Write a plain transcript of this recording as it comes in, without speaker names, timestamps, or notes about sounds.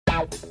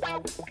Hey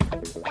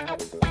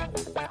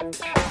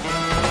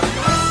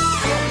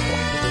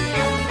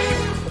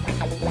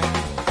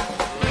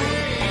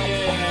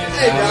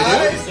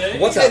guys,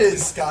 What's up? It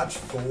is Scotch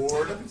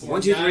Ford.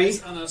 1, 2, 3.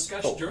 On a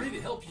Scotch journey to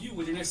help you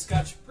with your next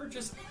Scotch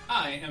purchase.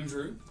 I am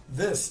Drew.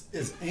 This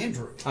is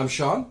Andrew. I'm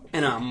Sean.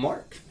 And I'm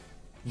Mark.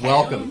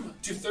 Welcome.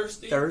 To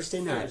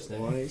Thursday night,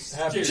 boys.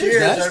 Happy Cheers, cheers,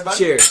 guys. everybody.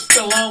 Cheers. It's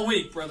been a long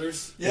week,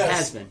 brothers. Yes. It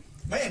has been.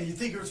 Man, you'd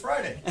think it was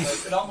Friday,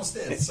 but it almost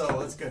is, so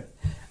that's good.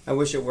 I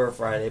wish it were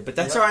Friday, but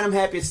that's Yep. all right. I'm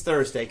happy it's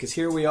Thursday because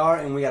here we are,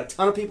 and we got a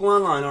ton of people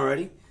online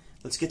already.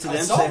 Let's get to I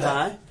them. saw Say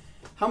that. hi.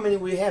 How many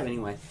do we have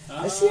anyway?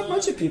 I see a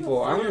bunch of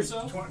people. I'm 40 or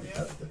going so. 20,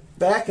 yeah.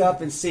 back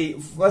up and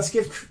see. Let's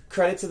give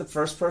credit to the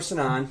first person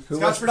on. Who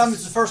Scotch Ford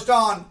is the first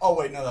on. Oh,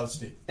 wait, no, that was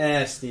Steve.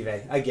 Steve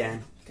A.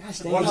 Again. Gosh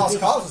dang. One House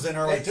Calls was in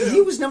early, too.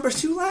 He was number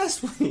 2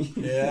 last week.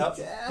 Yep.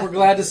 We're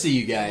glad to see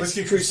you guys.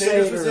 Whiskey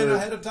Crusaders was in Crusader.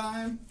 ahead of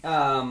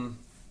time.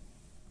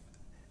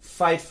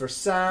 Fight for He was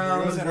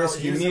Sound, in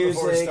Whiskey he was in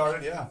before he Music.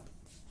 started, yeah.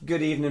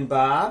 Good evening,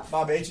 Bob.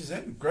 Bob H is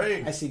in.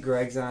 Great. I see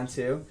Greg's on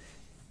too.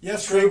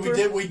 Yes, Greg,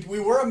 Trooper. we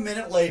were a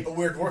minute late, but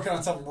we were working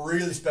on something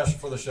really special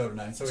for the show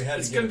tonight, so we had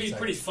It's to going get to be it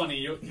pretty funny.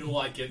 You'll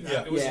like it.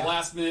 Yeah. It was Yeah.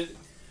 last minute.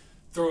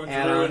 Throw it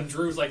Add Drew, on. and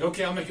Drew's like,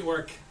 okay, I'll make it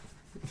work.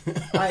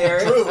 Hi,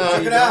 Eric. Drew, How check you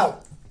it doing?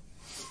 out.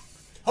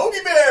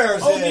 Hoagie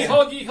Bears Hoagie, in.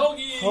 hoagie.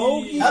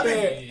 Hoagie Happy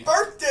Bear.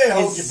 birthday,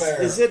 Hoagie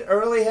Bear. Is it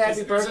early happy Is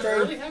it birthday?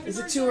 early happy Is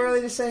it birthday? too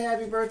early to say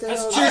happy birthday?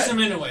 Let's Hoagie? cheers him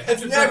anyway.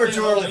 It's Happy never birthday,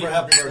 too early Hoagie. for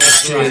happy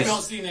birthday. Cheers. We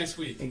don't see you next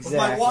week. Exactly. With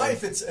my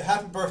wife, it's a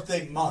happy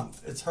birthday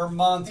month. It's her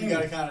month. You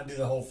got to kind of do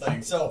the whole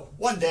thing. So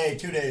 1 day,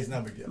 2 days,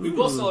 no big deal. We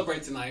will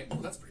celebrate tonight. Well,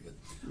 that's pretty good.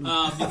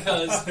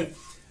 Because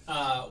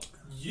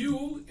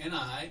you and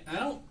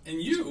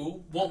and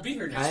you won't be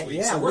here next week.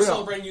 yeah, So we're we'll.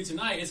 celebrating you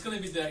tonight. It's going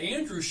to be the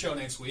Andrew show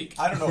next week.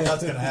 I don't know if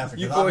that's going to happen.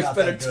 You 'cause I'm boys not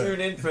better that good.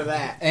 tune in for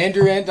that.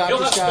 Andrew and Dr.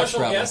 He'll have Scotch special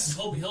travel. guests.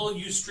 He'll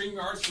use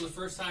StreamYards for the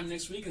first time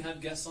next week and have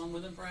guests on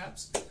with him,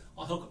 perhaps.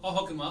 I'll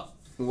hook him up.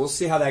 We'll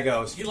see how that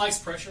goes. He likes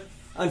pressure.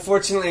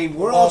 Unfortunately,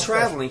 we're all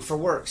traveling for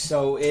work,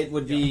 so it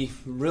would be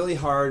really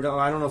hard.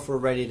 I don't know if we're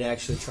ready to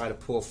actually try to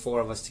pull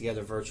 4 of us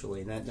together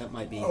virtually. That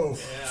might be. Oh,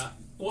 Yeah.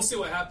 We'll see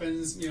what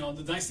happens. You know,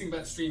 the nice thing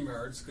about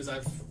StreamYards, because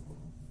I've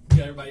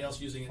got everybody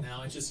else using it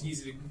now, it's just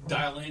easy to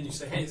dial in. You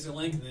say, hey, here's a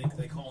link, and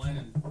they call in,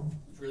 and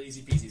it's really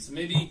easy peasy. So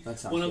maybe That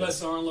sounds one of good.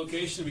 us are on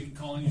location, we can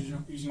call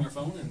in using our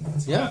phone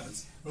and see Yeah. what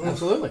happens.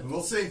 Absolutely.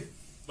 we'll see.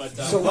 But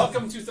So,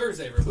 welcome to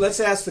Thursday, everybody. Let's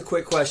ask the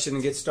quick question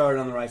and get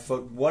started on the right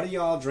foot. What are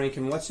y'all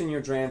drinking? What's in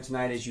your dram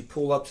tonight as you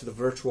pull up to the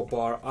virtual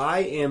bar? I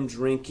am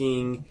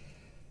drinking.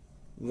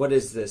 What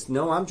is this?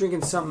 No, I'm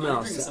drinking something No, you're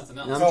else. drinking something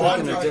else. I'm Oh, I'm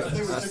drinking a drinking- I different.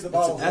 think we took the It's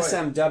bottles an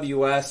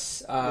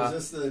SMWS.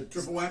 Is this the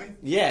triple whammy?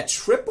 Yeah,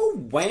 triple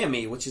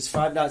whammy, which is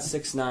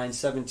 5.69,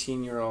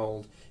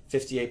 17-year-old,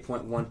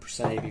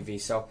 58.1% ABV.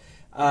 So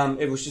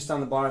it was just on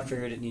the bar. I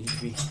figured it needed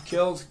to be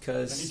killed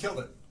And he because killed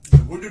it.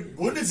 The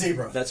wounded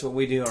zebra. that's what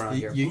we do around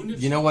here.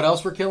 You know what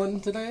else we're killing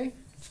today?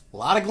 A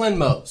lot of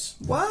Glenmos.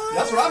 What?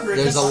 That's what I'm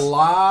drinking. There's a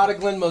lot of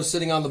Glenmos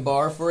sitting on the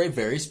bar for a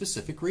very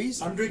specific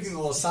reason. I'm drinking the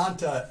La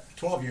Santa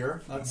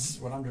 12-year. That's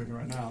what I'm drinking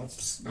right now.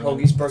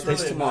 Hoagie's birthday's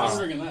really I'm tomorrow.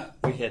 drinking that.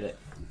 We hit it.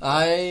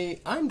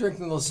 I'm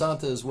drinking La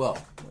Santa as well,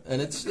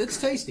 and it's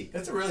tasty.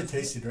 It's a really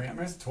tasty drink. I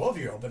mean, it's a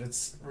 12-year-old, but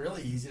it's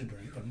really easy to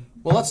drink. And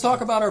Well, let's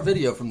talk about our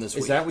video from this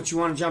week. Is that what you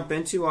want to jump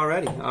into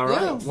already? All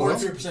right. Yeah, Well,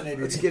 43%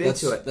 ABV. let's get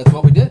That's into it. That's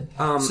what we did.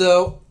 Um,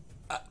 So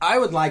I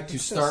would like to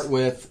start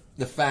with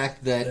the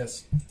fact that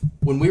Yes.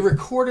 when we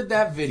recorded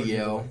that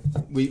video,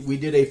 we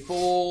did a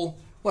full,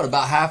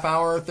 about half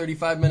hour,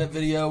 35-minute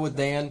video with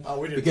Dan. Oh,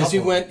 we did a because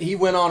couple. he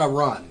went on a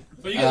run.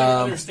 But you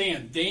gotta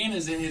understand, Dan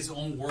is in his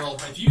own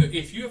world.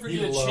 If you ever He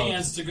get a loves-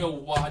 chance to go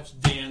watch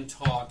Dan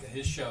talk at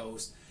his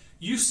shows,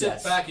 you sit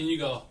Yes. back and you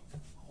go,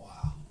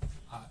 wow.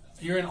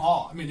 You're in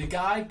awe. I mean, the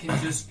guy can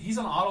he's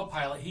on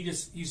autopilot.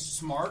 He's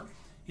smart.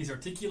 He's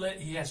articulate.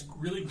 He has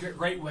really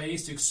great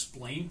ways to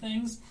explain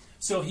things.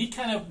 So he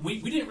kind of, we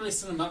didn't really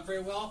set him up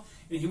very well.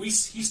 And he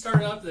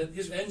started up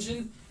his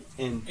engine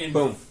And and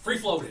boom. free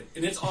floated.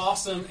 And it's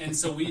awesome. And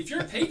so if you're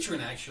a patron,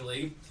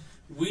 actually,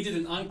 we did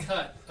an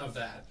uncut of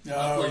that. Oh,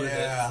 Uploaded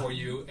yeah. it for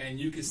you. And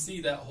you can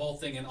see that whole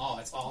thing in awe.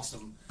 It's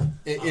awesome.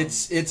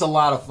 It's a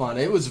lot of fun.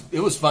 It was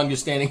fun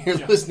just standing here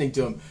Yeah. listening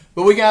to him.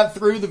 But we got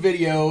through the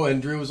video, and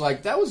Drew was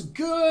like, "That was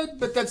good,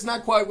 but that's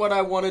not quite what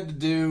I wanted to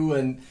do."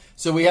 And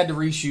so we had to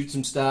reshoot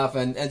some stuff,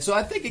 and so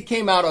I think it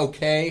came out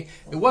okay.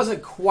 It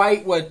wasn't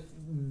quite what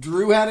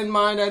Drew had in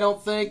mind. I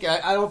don't think.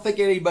 I don't think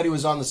anybody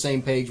was on the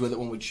same page with it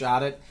when we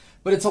shot it.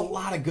 But it's a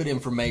lot of good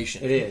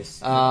information. It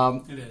is.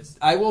 It is.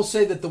 I will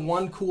say that the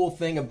one cool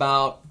thing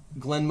about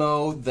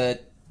Glenmo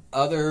that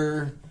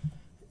other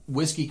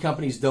whiskey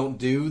companies don't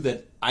do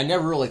that I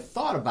never really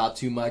thought about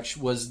too much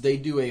was they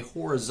do a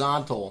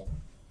horizontal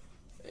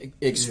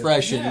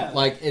expression. Yeah.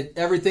 Like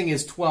everything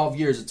is 12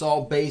 years. It's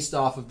all based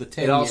off of the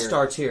 10 It all year.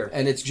 starts here.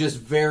 And it's just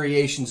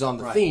variations on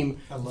the Right. theme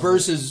I love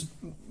versus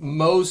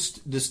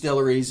most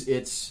distilleries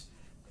it's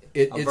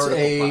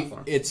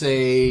platform. It's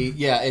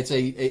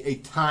a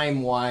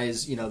time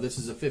wise. This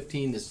is a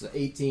 15, this is a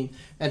 18,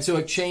 and so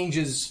it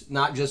changes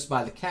not just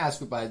by the cask,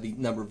 but by the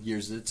number of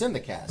years that it's in the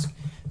cask.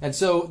 And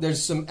so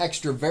there's some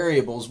extra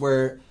variables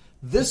where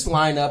this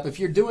lineup, if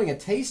you're doing a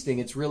tasting,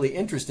 it's really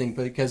interesting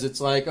because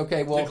it's like,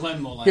 okay, well,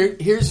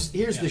 here's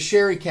the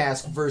sherry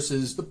cask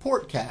versus the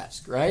port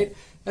cask, right?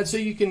 And so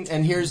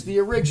and here's the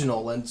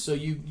original, and so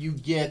you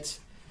get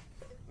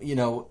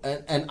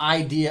an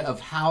idea of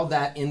how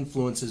that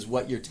influences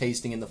what you're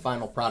tasting in the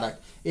final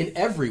product in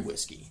every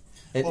whiskey.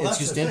 It's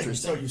just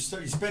interesting. So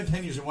you spend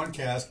 10 years in one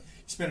cask, you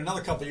spend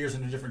another couple of years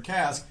in a different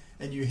cask,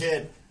 and you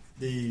hit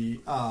the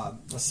La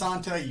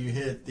Santa, you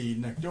hit the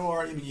Nectar.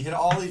 I mean, you hit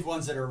all these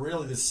ones that are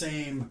really the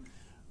same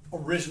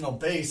original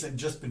base and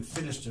just been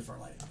finished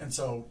differently. And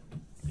so,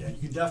 yeah, you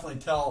can definitely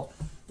tell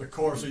the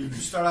core. So you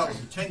start out with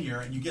your 10-year,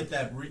 and you get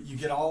that. You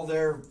get all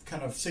their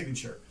kind of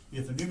signature.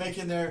 You get the new make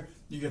in there.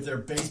 You get their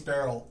base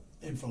barrel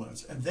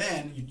influence, and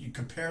then you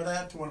compare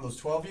that to one of those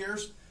 12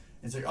 years.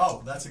 And say,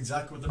 oh, that's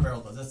exactly what the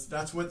barrel does.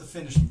 That's what the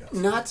finishing does.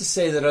 Not to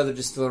say that other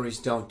distilleries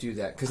don't do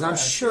that, because I'm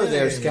sure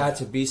there's got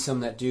to be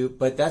some that do,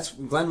 but that's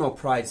Glenmoe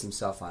prides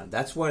himself on it.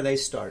 That's where they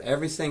start.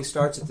 Everything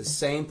starts at the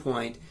same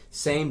point,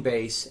 same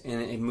base,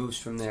 and it moves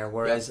from there.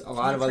 Whereas a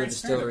lot of other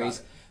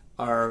distilleries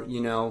are,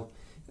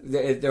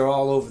 they're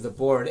all over the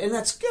board, and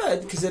that's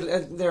good because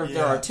they're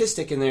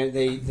artistic and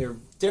they're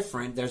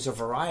different. There's a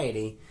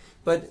variety.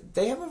 But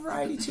they have a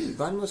variety too.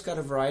 Glenmoe's got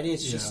a variety.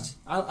 It's just,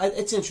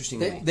 it's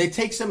interesting. They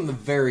take some of the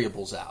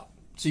variables out,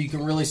 so you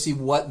can really see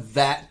what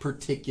that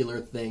particular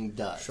thing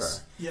does. Sure.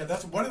 Yeah,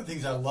 that's one of the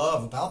things I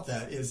love about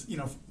that is,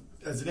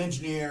 as an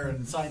engineer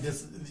and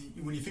scientist,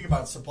 when you think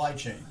about supply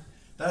chain,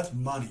 that's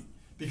money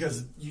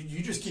because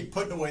you just keep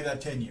putting away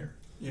that 10-year.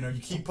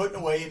 You keep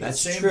putting away the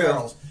same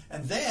barrels.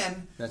 And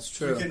then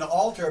you can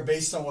alter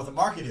based on what the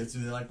market is. Do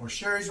they like more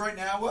sherries right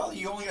now? Well,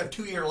 you only got a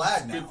 2-year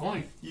lag now. Good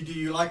point. Do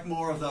you like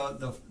more of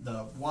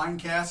the wine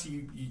cask?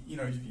 You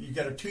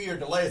got a 2-year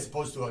delay as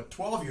opposed to a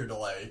 12-year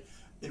delay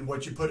in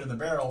what you put in the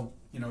barrel.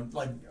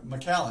 Like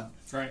Macallan.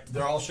 Right.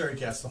 They're all sherry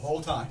casks the whole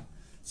time.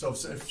 So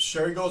if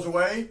sherry goes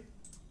away,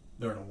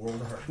 they're in a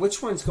world of hurt.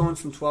 Which one's going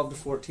from 12 to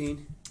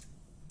 14?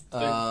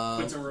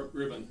 Quinta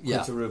Rubin. Yeah.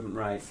 Quinta Rubin,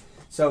 right.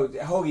 So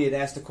Hoagie had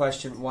asked a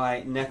question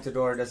why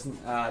Nectador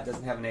doesn't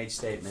have an age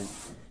statement,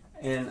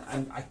 and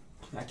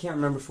I can't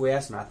remember if we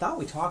asked him. I thought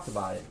we talked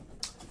about it.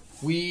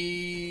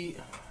 We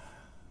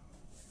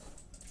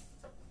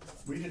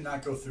did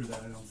not go through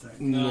that. I don't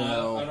think.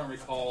 No, I don't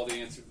recall the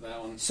answer to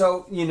that one.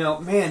 So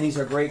man, these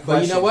are great but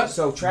questions. You know what?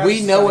 So Travis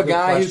we know a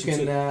guy who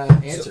can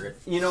answer it.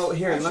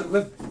 Here,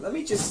 let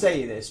me just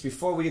say this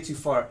before we get too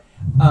far.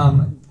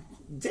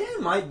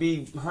 Dan might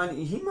be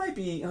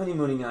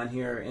honeymooning on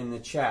here in the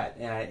chat.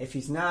 If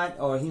he's not,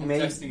 or he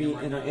may be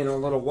in a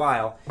little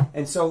while.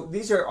 And so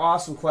these are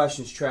awesome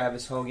questions,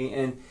 Travis Hoagie.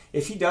 And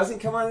if he doesn't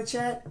come on the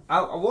chat,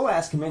 we'll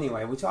ask him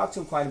anyway. We talked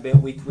to him quite a bit.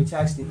 We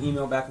text and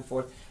email back and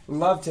forth.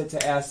 Love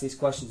to ask these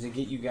questions and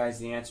get you guys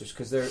the answers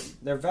because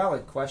they're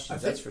valid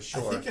questions. That's for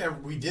sure. I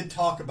think we did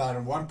talk about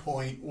at one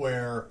point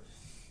where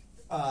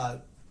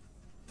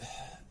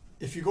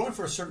if you're going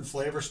for a certain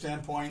flavor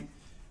standpoint,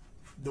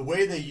 the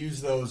way they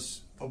use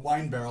those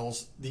wine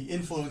barrels, the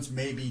influence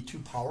may be too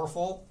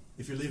powerful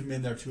if you leave them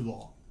in there too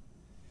long.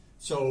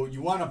 So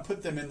you want to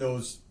put them in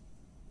those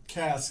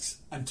casks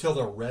until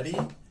they're ready,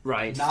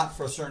 right? Not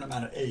for a certain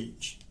amount of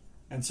age.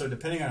 And so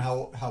depending on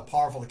how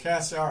powerful the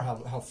casks are,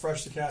 how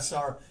fresh the casks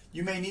are,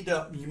 you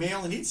may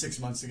only need 6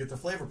 months to get the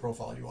flavor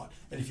profile you want.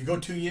 And if you go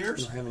 2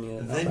 years, then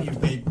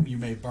you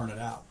may burn it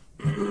out.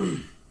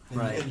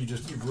 Right. And you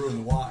ruin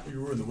the wine, you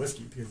ruin the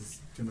whiskey because it's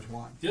too much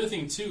wine. The other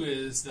thing too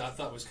is that I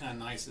thought was kind of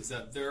nice is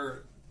that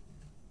they're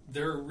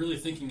really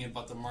thinking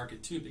about the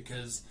market too,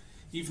 because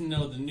even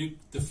though the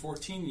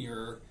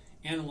 14-year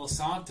and the La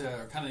Santa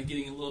are kind of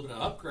getting a little bit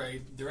of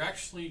upgrade, they're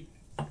actually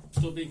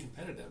still being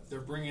competitive.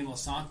 They're bringing La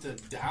Santa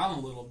down a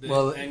little bit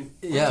and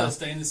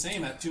staying the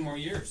same at 2 more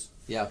years.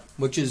 Yeah,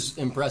 which is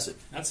impressive.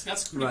 That's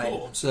pretty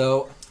cool.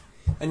 So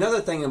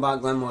another thing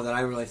about Glenmoe that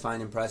I really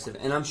find impressive,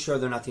 and I'm sure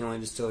they're not the only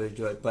distillery to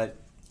do it, but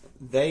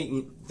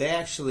they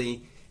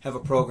actually have a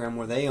program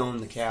where they own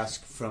the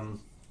cask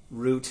from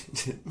root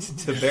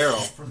to barrel.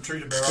 From tree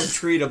to barrel. From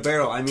tree to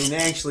barrel. I mean, they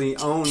actually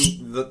own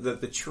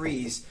the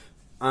trees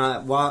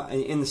while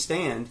in the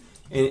stand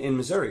in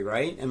Missouri,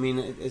 right? I mean,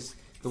 it's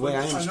the way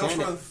I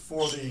understand it. I know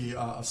for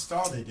the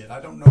Star they did.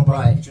 I don't know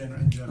about in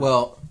general.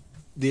 Well,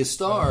 the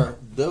Star,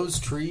 those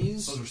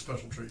trees... Those are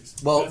special trees.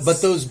 Well,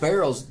 but those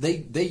barrels,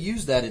 they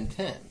use that in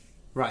 10.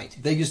 Right.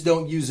 They just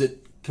don't use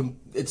it...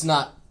 It's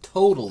not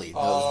totally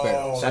those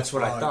barrels. That's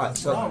what I thought.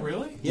 So, oh,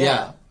 really?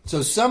 Yeah.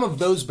 So some of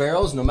those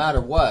barrels, no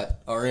matter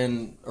what, are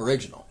in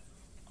original.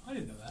 I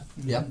didn't know that.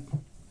 Yep.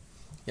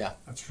 Yeah.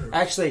 That's true.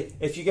 Actually,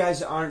 if you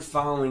guys aren't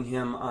following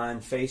him on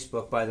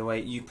Facebook, by the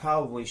way, you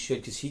probably should,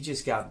 because he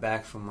just got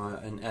back from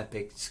an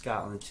epic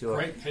Scotland tour.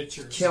 Great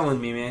pictures. Killing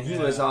me, man. He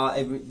was all...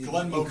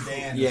 Glenn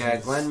Modan. Yeah,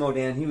 Glenn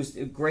Modan. He was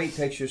great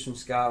pictures from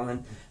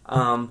Scotland.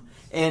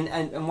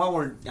 And while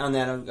we're on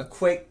that, a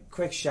quick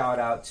shout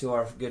out to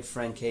our good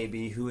friend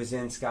KB, who is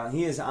in Scotland.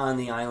 He is on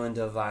the island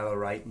of Isla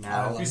right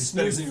now. He's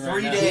snoozing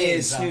right now. He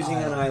is snoozing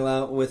on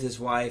Isla with his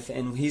wife,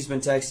 and he's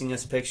been texting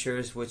us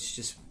pictures, which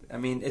just... I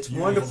mean, it's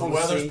wonderful. The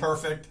weather's to see.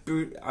 perfect.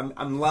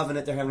 I'm loving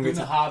it. They're having a good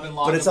time.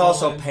 But it's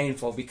also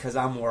painful because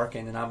I'm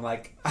working, and I'm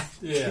like,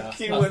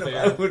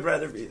 I would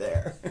rather be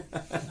there.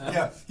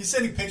 Yeah, he's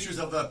sending pictures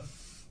of the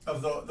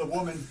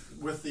woman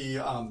with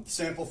the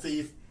sample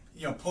thief,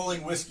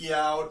 pulling whiskey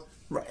out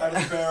of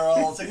the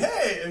barrel. It's like,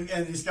 hey,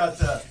 and he's got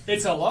the.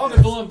 It's a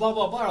lager bull and blah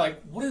blah blah.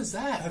 Like, what is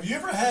that? Have you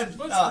ever had?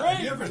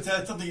 Have you ever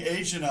had something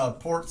aged in a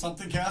port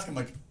something cask? I'm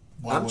like.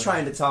 I'm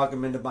trying to talk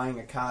him into buying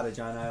a cottage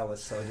on Isla,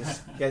 so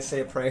just you guys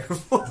say a prayer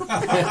for him.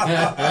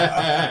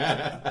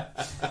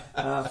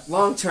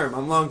 Long term,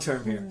 I'm long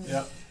term here.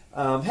 Yep.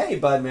 Hey,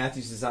 Bud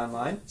Matthews is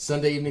online.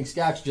 Sunday Evening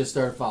Scotch just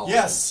started following.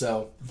 Yes.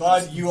 So,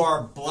 Bud, you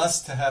are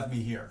blessed to have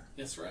me here.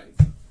 That's right.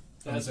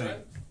 That's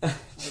right.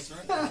 That's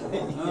right.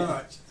 All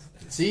right.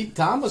 See,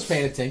 Tom was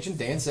paying attention.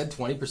 Dan said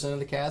 20% of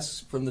the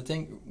casks from the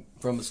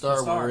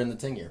Star were in the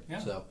Ting year. Yeah.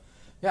 So,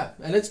 yeah,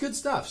 and it's good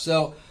stuff.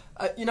 So,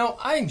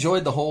 I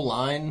enjoyed the whole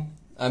line.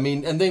 I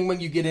mean, and then when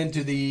you get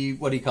into the,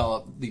 what do you call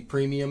it, the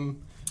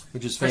premium,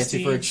 which is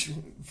fancy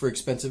for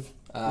expensive.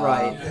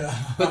 Right.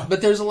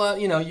 But there's a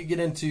lot, you get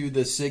into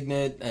the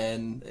Signet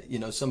and,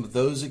 some of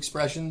those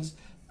expressions.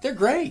 They're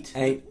great.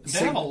 Hey, they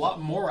have a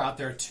lot more out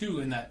there,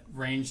 too, in that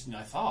range than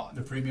I thought.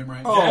 The premium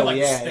range? Oh, they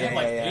have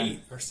 8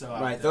 or so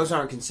out right, there. those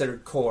aren't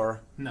considered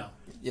core. No.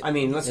 I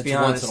mean, let's be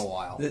Once honest. in a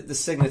while. The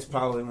Signet's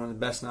probably one of the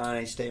best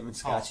non-age statement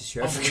scotches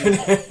you're ever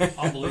Unbelievable. going to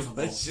Unbelievable.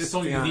 Let's just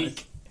so be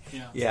unique.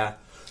 honest. Yeah.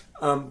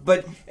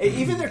 But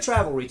even their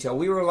travel retail,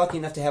 we were lucky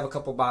enough to have a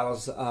couple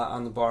bottles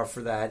on the bar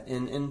for that.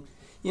 And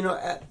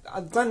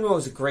Glenmoe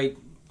is a great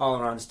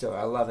all-around distiller.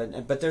 I love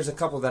it. But there's a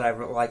couple that I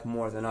like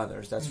more than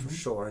others, that's for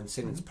sure. And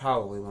Signet's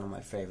probably one of my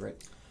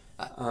favorite.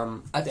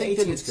 I think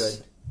that it's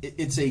good.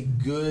 It's a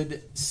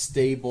good,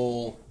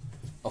 stable,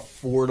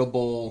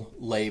 affordable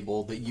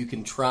label that you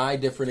can try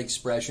different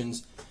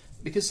expressions.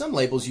 Because some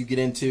labels you get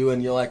into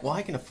and you're like, well,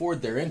 I can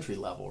afford their entry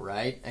level,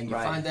 right? And you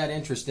find that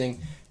interesting.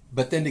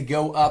 But then to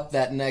go up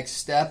that next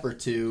step or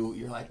two,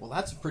 you're like, well,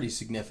 that's a pretty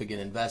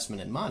significant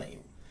investment in money.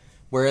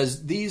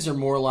 Whereas these are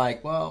more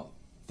like, well,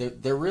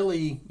 they're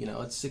really,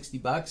 it's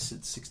 $60,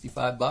 it's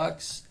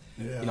 $65.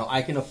 Yeah.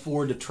 I can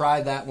afford to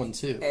try that one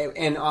too.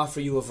 And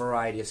offer you a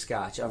variety of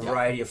scotch, a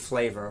variety of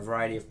flavor, a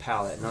variety of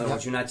palate. In other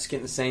words, you're not just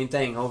getting the same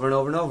thing over and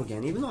over and over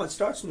again. Even though it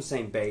starts from the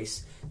same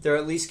base, they're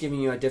at least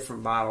giving you a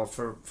different bottle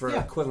for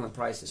equivalent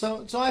prices.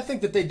 So I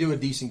think that they do a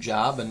decent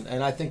job,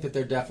 and I think that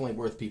they're definitely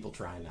worth people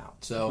trying out.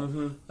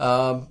 So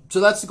so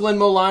that's the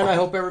Glenmoe line. I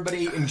hope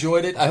everybody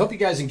enjoyed it. I hope you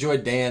guys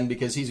enjoyed Dan,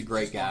 because he's a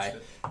great guy.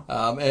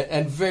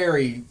 And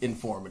very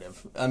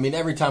informative. I mean,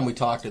 every time we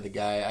talk to the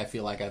guy, I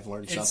feel like I've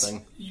learned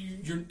something.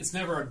 It's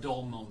never a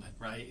dull moment,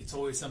 right? It's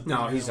always something.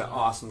 No, he's an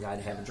awesome guy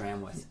to have a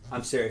dram with.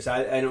 I'm serious.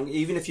 I don't.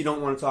 Even if you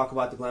don't want to talk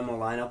about the Glenmoe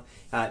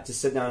lineup, to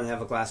sit down and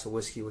have a glass of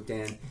whiskey with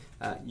Dan,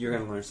 you're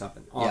going to learn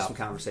something. Awesome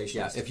conversation.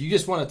 Yeah. If you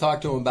just want to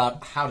talk to him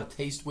about how to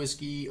taste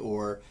whiskey,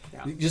 or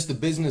just the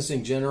business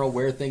in general,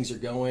 where things are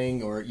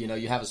going, or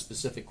you have a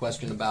specific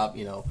question about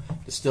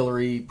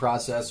distillery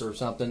process or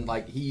something,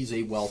 like, he's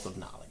a wealth of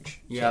knowledge.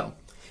 Yeah.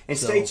 And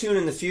stay tuned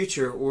in the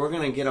future. We're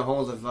going to get a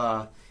hold of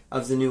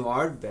the new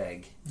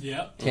Ardbeg.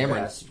 Yeah.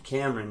 Cameron.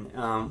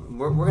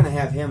 We're going to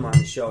have him on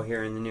the show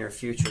here in the near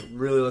future.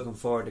 Really looking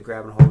forward to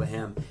grabbing a hold of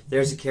him.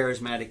 There's a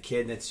charismatic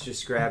kid that's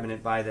just grabbing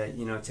it by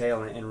the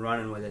tail and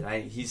running with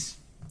it. He's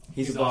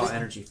a ball of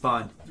energy.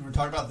 Fun. You want to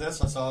talk about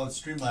this? I saw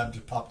Streamlab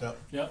just popped up.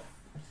 Yep.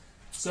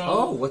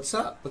 So, what's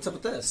up? What's up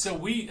with this? So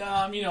we,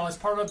 as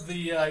part of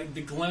the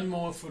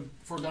Glenmoe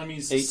for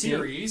Dummies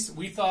series,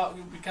 we thought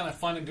it'd be kind of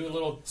fun to do a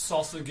little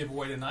salsa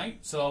giveaway tonight.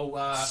 So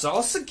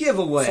salsa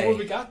giveaway. So what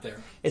we got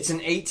there? It's an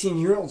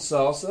 18-year-old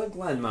salsa,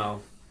 Glenmoe.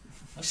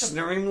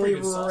 Extremely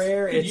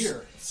rare. Good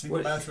year.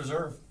 Single batch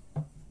reserve.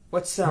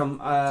 What's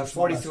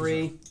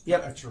 43?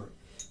 Yep.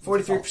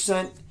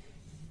 43%.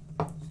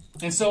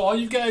 And so all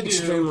you've got to do...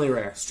 Extremely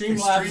rare.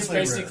 Streamlabs is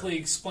basically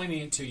explaining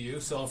it to you.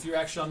 So if you're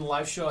actually on the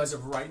live show as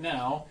of right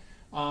now,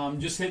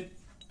 just hit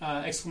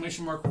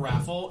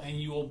 !raffle and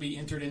you will be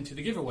entered into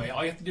the giveaway.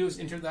 All you have to do is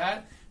enter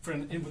that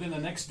within the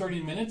next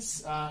 30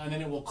 minutes, and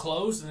then it will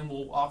close, and then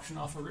we'll auction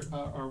off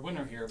our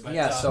winner here.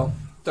 But, so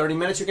 30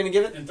 minutes you're going to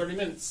give it? In 30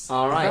 minutes.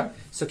 All right. Okay.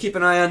 So keep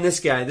an eye on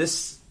this guy.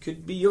 This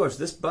could be yours.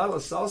 This bottle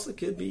of salsa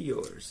could be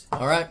yours.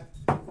 All right.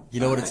 You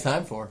know what it's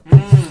time for.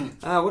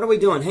 What are we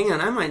doing? Hang on,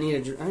 I might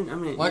need a...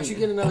 Why don't you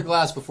get another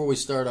glass before we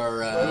start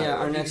our...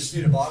 our next...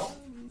 You just need a bottle?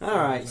 All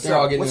right.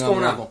 So what's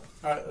going on? All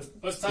right.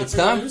 It's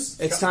time for news.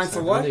 It's time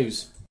for what?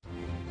 News.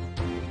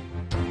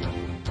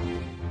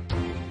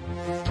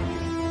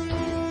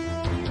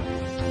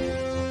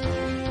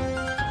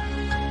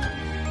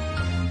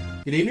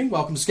 Good evening.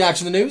 Welcome to Scotch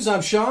in the News.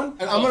 I'm Sean.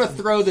 I'm going to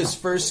throw this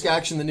first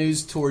Scotch in the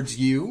News towards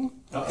you.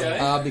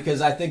 Okay.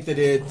 Because I think that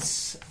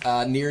it's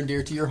near and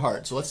dear to your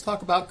heart. So let's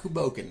talk about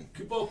Kuboken.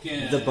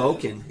 Kuboken. The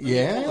Boken.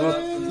 Yeah.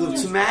 Little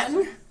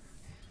tomatin.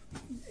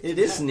 It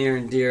is near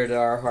and dear to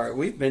our heart.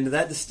 We've been to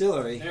that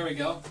distillery. There we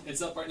go.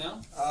 It's up right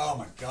now. Oh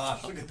my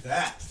gosh, look at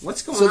that.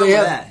 What's going on with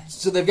that?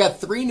 So they've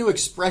got 3 new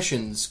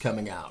expressions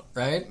coming out,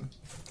 right?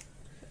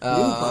 New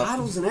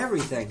bottles and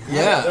everything.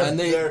 Yeah, and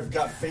they've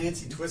got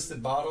fancy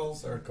twisted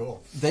bottles. They're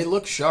cool. They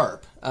look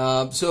sharp.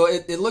 So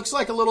it looks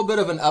like a little bit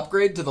of an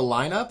upgrade to the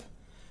lineup.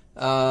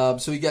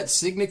 So you got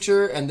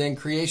Signature and then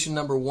Creation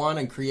number 1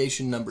 and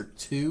Creation number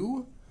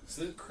 2.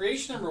 So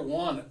Creation number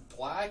 1,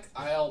 Black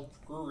Isle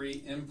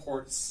Brewery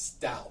Import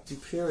Stout.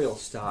 Imperial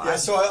style. Yeah,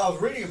 so I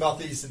was reading about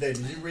these today.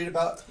 Did you read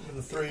about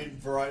the 3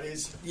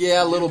 varieties?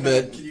 Yeah, a little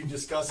bit. Can you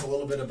discuss a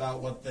little bit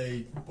about what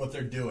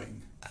they're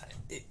doing?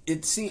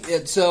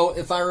 So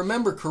if I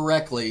remember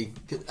correctly,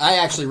 I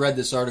actually read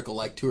this article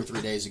like 2 or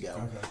 3 days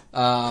ago.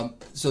 Okay.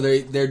 So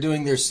they're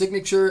doing their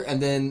Signature,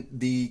 and then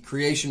the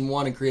Creation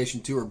 1 and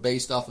Creation 2 are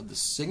based off of the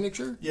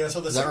Signature? Yeah,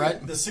 so is that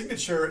right? The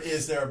Signature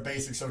is their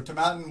basic. So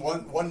Tomatin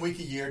one week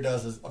a year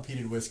does a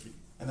peated whiskey,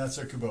 and that's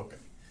their Kuboken.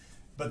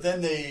 But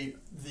then the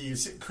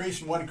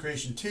Creation 1 and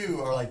Creation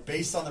 2 are like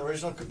based on the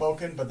original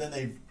Kuboken, but then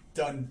they've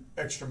done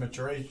extra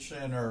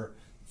maturation or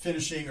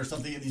finishing or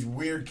something in these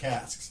weird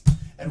casks.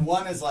 And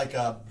one is like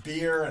a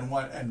beer,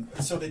 and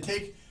so they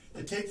take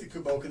the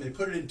Kuboken, they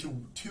put it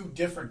into 2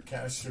 different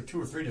casks, or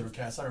 2 or 3 different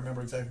casks. I don't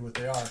remember exactly what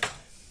they are,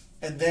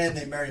 and then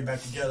they marry them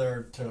back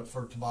together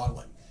for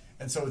bottling.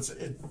 And so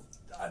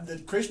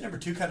the Creation number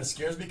 2 kind of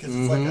scares me because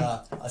it's like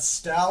a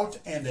stout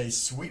and a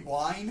sweet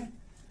wine.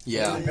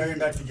 Yeah, and they marry them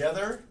back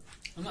together.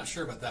 I'm not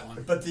sure about that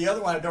one. But the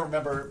other one I don't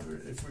remember.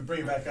 If we bring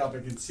it back up, you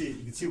can see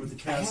what the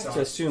casks are. I have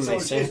to assume so they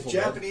it's sampled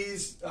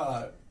Japanese.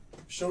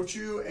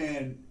 Shochu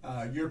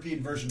and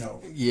European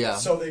Vergino. Yeah.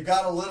 So they've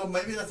got a little,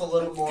 maybe that's a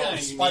little more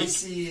Kinda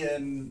spicy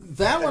and...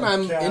 That one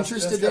I'm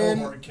interested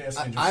in.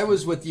 I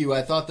was with you.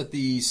 I thought that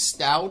the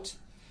stout,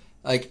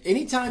 like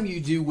anytime you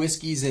do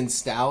whiskeys in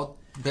stout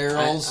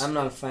barrels... I'm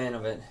not a fan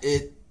of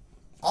it.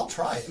 I'll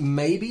try it.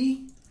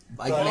 Maybe.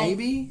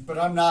 Maybe. But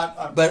I'm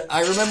not... But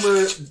I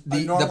remember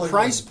the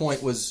price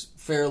point was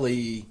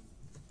fairly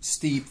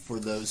steep for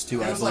those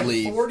 2, I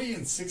believe. Like $40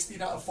 and $60.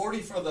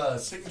 $40 for the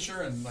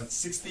Signature and like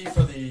 $60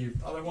 for the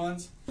other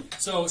ones.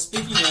 So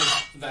speaking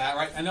of that,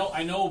 right?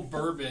 I know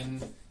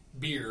bourbon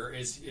beer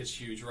is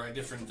huge, right?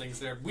 Different things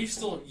there. We've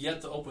still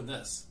yet to open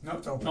this. No,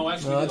 it's open. No,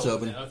 actually, No, we it's did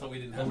open. It. I thought we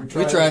didn't have We it.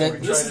 We tried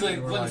it. This is the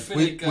and we're like,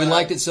 Glenfiddich. We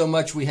liked it so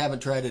much we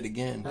haven't tried it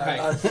again. Right.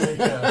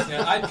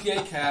 yeah.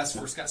 IPA cast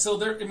for Scott. So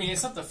there. I mean,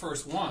 it's not the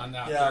first one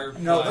out there.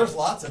 No, but there's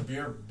lots of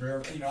beer,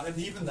 and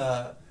even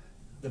the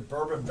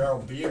bourbon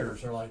barrel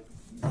beers are like,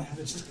 man,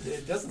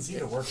 it doesn't seem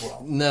to work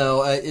well.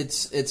 No,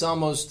 it's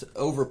almost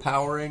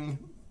overpowering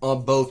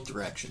on both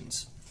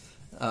directions.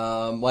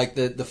 Like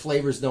the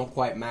flavors don't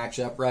quite match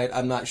up right.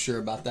 I'm not sure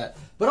about that,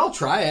 but I'll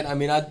try it. I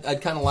mean,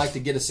 I'd kind of like to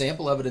get a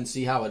sample of it and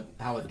see how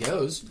it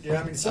goes. Yeah,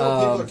 I mean,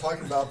 several people are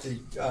talking about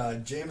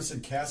the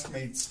Jameson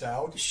Caskmate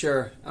Stout.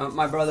 Sure.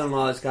 My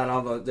brother-in-law has got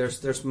all the...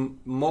 There's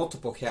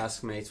multiple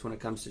Caskmates when it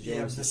comes to Yeah,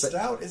 Jameson. the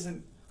stout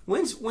isn't...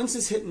 When's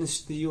this hitting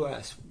the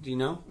U.S.? Do you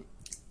know?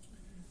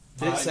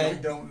 I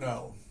don't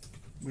know.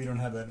 We don't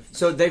have that.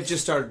 So they've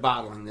just started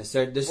bottling this.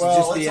 This is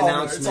just the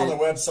announcement. It's on the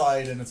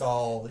website, and it's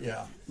all,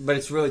 yeah. But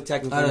it's really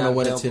technically I don't know not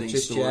when it's available hitting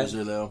just stores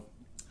yet. or though.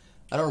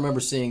 I don't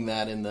remember seeing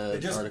that in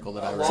the article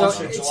that I read. So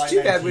launched it it's July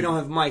too bad we 19th. don't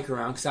have Mike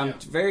around because I'm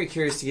very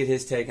curious to get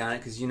his take on it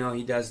because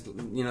he does.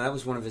 That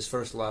was one of his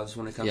first loves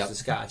when it comes to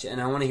Scotch,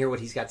 and I want to hear what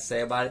he's got to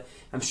say about it.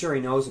 I'm sure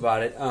he knows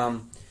about it.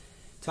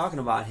 Talking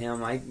about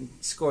him, I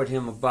scored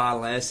him a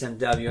bottle of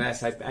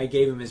SMWS. I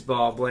gave him his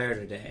Ball Blair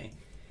today,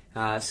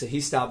 so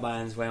he stopped by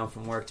on his way home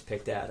from work to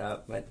pick that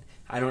up. But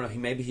I don't know.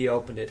 Maybe he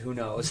opened it. Who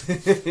knows?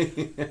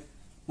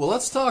 Well,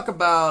 let's talk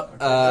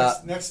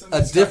about next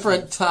a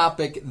different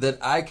topic that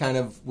I kind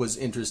of was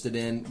interested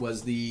in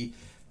was the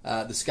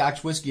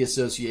Scotch Whisky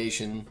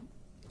Association.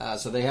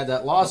 So they had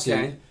that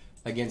lawsuit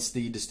against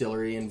the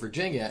distillery in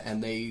Virginia,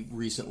 and they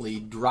recently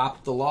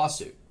dropped the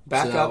lawsuit.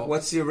 Back up.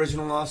 What's the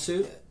original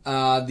lawsuit?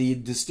 The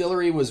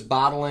distillery was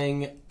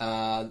bottling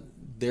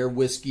their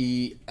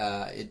whiskey.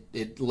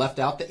 It left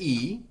out the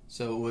E,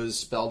 so it was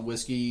spelled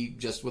whiskey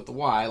just with the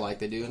Y, like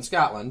they do in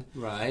Scotland.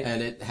 Right.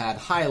 And it had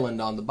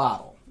Highland on the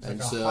bottle. And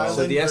like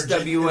So the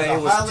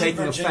SWA was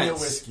taking Virginia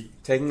offense. whiskey.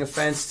 Taking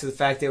offense to the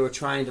fact they were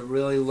trying to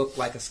really look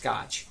like a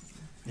Scotch.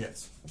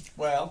 Yes.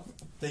 Well,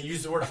 they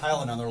used the word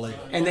Highland on their label.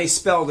 And they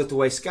spelled it the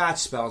way Scotch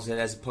spells it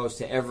as opposed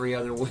to every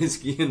other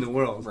whiskey in the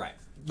world. Right.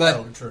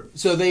 But true.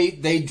 So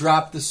they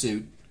dropped the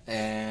suit,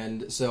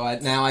 and so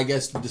now I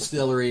guess the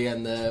distillery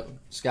and the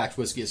Scotch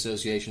Whisky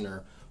Association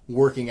are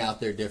working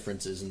out their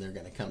differences, and they're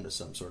going to come to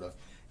some sort of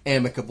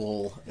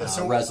amicable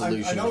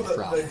resolution I know of the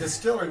problem. the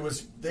distillery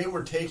they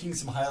were taking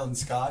some Highland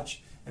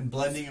Scotch and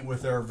blending it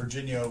with their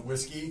Virginia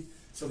whiskey.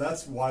 So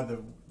that's why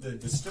the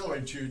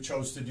distillery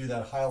chose to do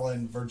that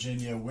Highland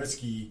Virginia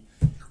whiskey.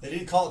 They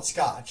didn't call it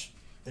Scotch.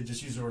 They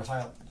just used the word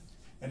Highland.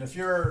 And if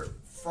you're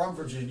from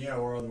Virginia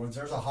or other ones.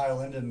 There's a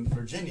Highland in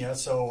Virginia,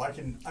 so I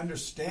can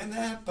understand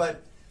that,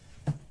 but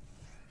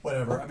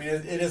whatever. I mean,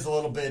 it is a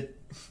little bit.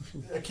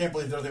 I can't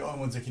believe they're the only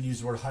ones that can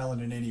use the word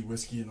Highland in any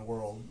whiskey in the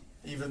world.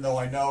 Even though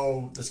I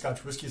know the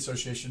Scotch Whisky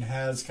Association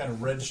has kind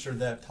of registered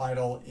that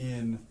title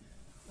in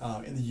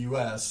the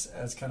U.S.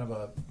 as kind of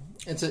a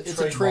it's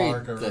a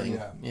trade thing.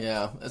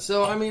 Yeah.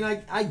 So I mean,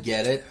 I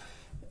get it,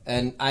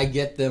 and I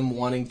get them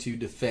wanting to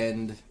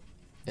defend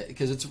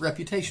because it's a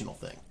reputational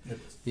thing.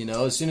 You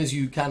know, as soon as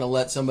you kind of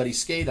let somebody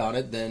skate on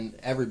it, then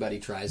everybody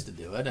tries to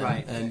do it,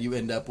 and you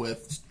end up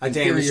with a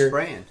damaged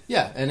brand.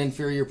 Yeah, an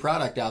inferior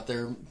product out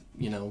there.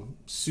 You know,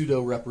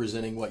 pseudo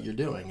representing what you're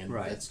doing, and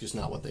that's just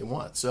not what they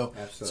want. So,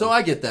 So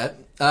I get that.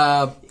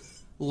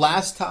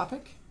 Last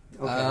topic.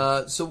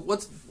 Okay. So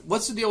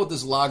what's the deal with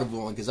this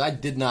Lagavulin? Because I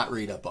did not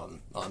read up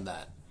on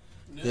that.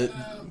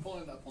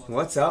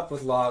 What's up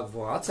with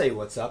Lagavulin? I'll tell you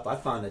what's up. I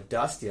found a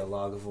dusty of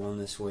Lagavulin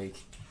this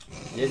week.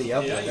 Giddy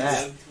up with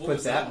that.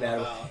 Put that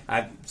bad.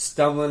 I'm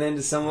stumbling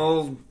into some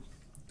old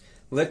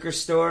liquor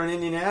store in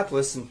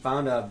Indianapolis and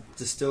found a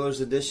Distiller's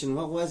Edition.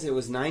 What was it? It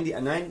was a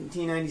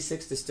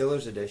 1996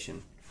 Distiller's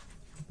Edition.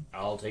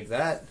 I'll take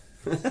that.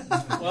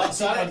 Well,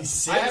 so I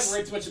haven't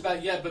read too much about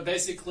it yet, but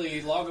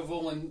basically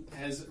Lagavulin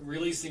is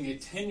releasing a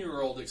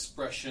 10-year-old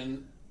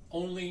expression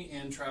only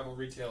in travel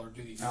retail or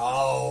duty free.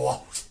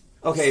 Oh.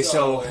 Okay,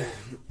 so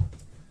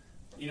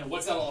you know,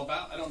 what's that all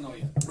about? I don't know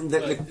yet.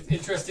 But it's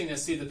interesting to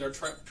see that they're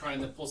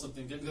trying to pull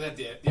something different.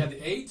 They had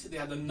the 8, they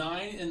had the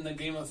 9 in the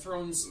Game of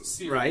Thrones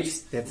series.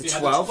 Right. They have the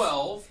 12. They have the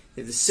 12.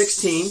 They have the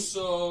 16.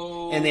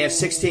 So, and they have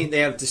 16. They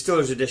have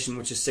Distiller's Edition,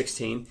 which is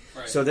 16.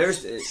 Right. So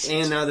there's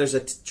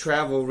a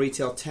travel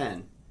retail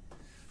 10.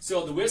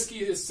 So the whiskey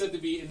is said to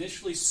be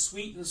initially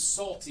sweet and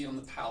salty on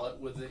the palate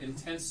with an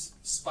intense,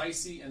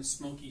 spicy, and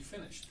smoky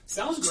finish.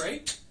 Sounds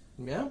great.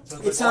 Yeah,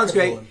 it sounds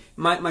great.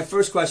 My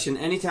first question,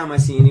 anytime I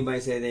see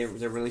anybody say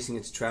they're releasing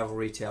it to travel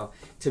retail,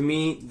 to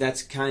me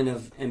that's kind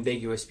of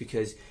ambiguous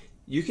because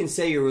you can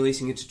say you're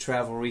releasing it to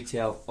travel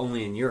retail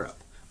only in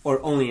Europe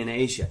or only in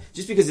Asia.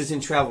 Just because it's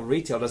in travel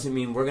retail doesn't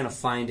mean we're going to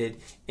find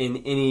it in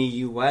any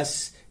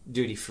U.S.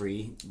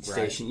 duty-free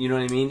station. You know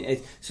what I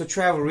mean? So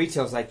travel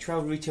retail is like,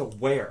 travel retail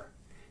where?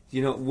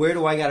 You know, where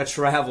do I got to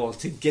travel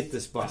to get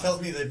this bottle? It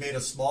tells me they made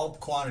a small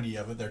quantity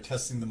of it. They're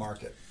testing the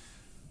market.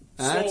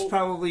 That's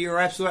probably, you're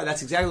absolutely right.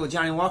 That's exactly what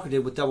Johnny Walker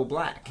did with Double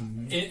Black.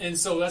 Mm-hmm. And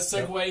so that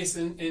segues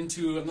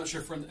into, I'm not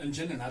sure if we're in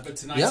agenda or not, but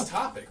tonight's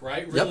topic,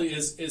 right, really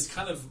is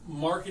kind of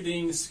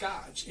marketing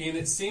Scotch. And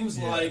it seems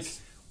like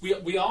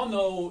we all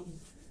know,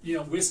 you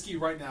know, whiskey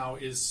right now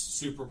is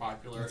super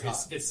popular.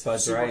 It's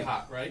super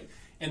hot, right?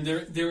 And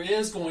there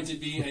is going to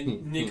be a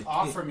Nick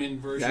Offerman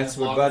version That's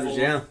of what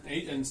Butters,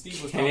 and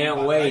Steve was talking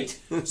about, wait.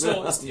 Right?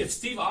 So if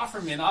Steve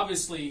Offerman,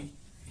 obviously,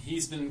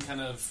 he's been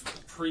kind of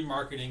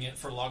pre-marketing it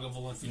for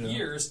Lagavulin for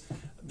years.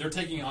 They're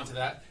taking on to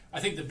that.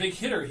 I think the big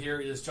hitter here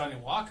is Johnny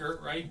Walker,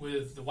 right,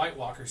 with the White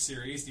Walker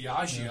series,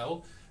 Diageo.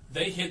 Yeah.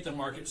 They hit the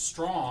market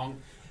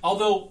strong.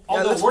 Although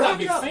we're not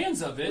big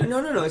fans of it.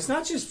 No. It's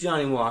not just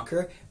Johnny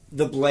Walker.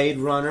 The Blade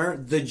Runner,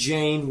 the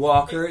Jane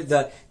Walker,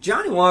 the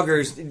Johnny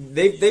Walkers,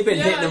 they've been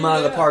hitting them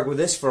out of the park with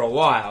this for a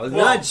while. It's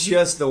not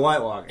just the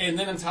White Walker. And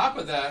then on top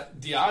of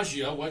that,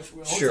 Diageo, which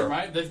owns them,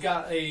 right? They've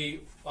got a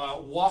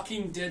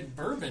Walking Dead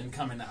bourbon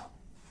coming out.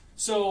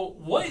 So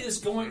what is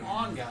going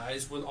on,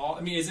 guys? With all,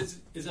 I mean,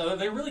 are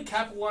they really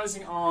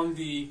capitalizing on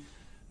the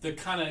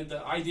kind of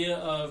the idea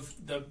of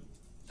the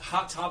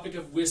hot topic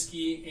of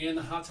whiskey and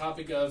the hot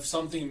topic of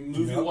something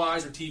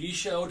movie-wise or TV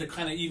show to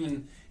kind of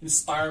even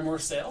inspire more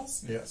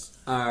sales? Yes.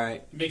 All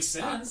right. Makes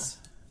sense.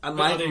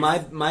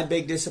 My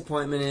big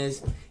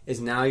disappointment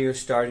is now you're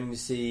starting to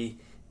see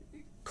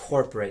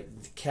corporate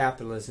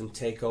capitalism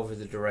take over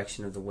the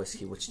direction of the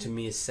whiskey, which to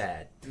me is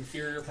sad.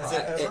 Inferior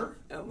product. Has it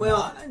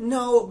ever?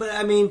 No, but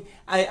I mean,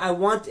 I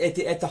want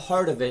at the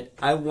heart of it,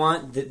 I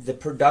want the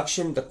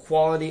production, the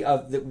quality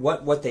of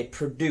what they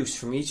produce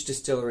from each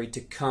distillery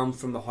to come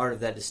from the heart of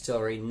that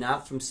distillery,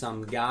 not from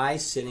some guy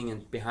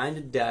sitting behind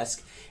a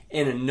desk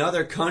in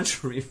another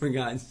country, for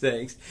God's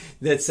sakes,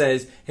 that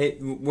says, hey,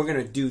 we're going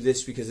to do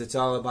this because it's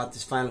all about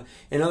this final.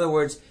 In other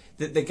words,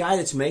 the guy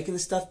that's making the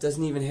stuff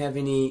doesn't even have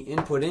any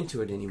input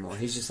into it anymore.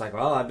 He's just like,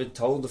 well, I've been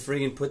told to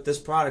friggin' put this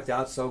product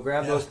out, so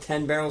grab those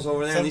 10 barrels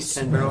over there and these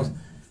 10 barrels.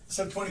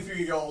 Some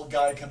 23-year-old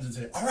guy comes and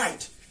says, all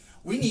right,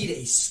 we need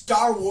a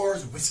Star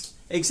Wars whiskey.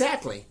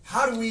 Exactly.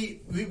 How do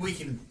we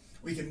can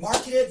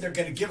market it, they're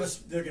going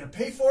to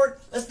pay for it,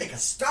 let's make a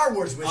Star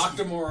Wars whiskey.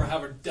 Octomore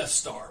have a Death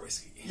Star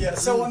whiskey. Yeah,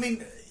 so I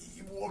mean,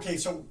 okay,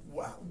 so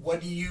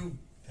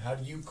how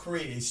do you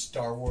create a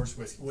Star Wars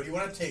whiskey? What do you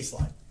want it to taste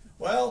like?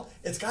 Well,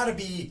 it's got to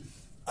be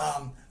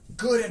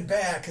good and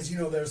bad because, you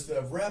know, there's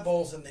the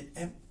Rebels and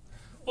the...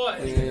 Well,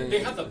 they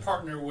have to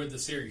partner with the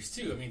series,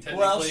 too. I mean,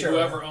 technically,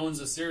 whoever owns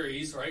the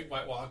series, right?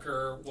 White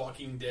Walker,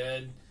 Walking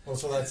Dead... Well,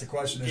 so that's the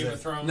question. Game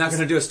of Thrones. I'm not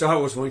going to do a Star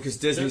Wars one because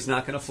Disney's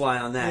not going to fly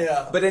on that.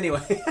 Yeah. But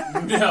anyway.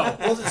 No.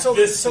 Well, so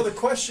the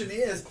question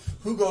is,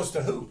 who goes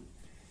to who?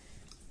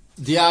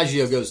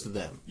 Diageo goes to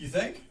them. You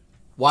think?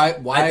 Why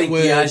I think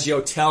would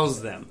Diageo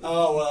tells them.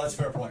 Oh, well, that's a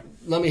fair point.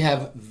 Let me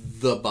have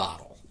the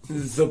bottle.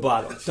 The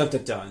bottle. Dun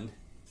dun dun.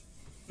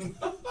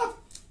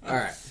 All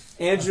right.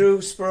 Andrew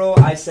Spurl,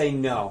 I say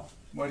no.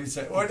 What do you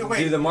say?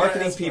 Do the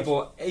marketing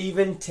people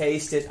even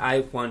taste it?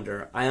 I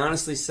wonder. I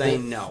honestly say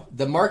no.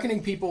 The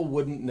marketing people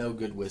wouldn't know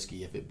good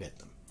whiskey if it bit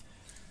them.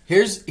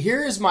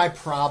 Here is my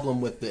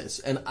problem with this,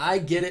 and I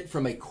get it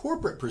from a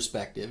corporate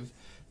perspective.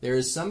 There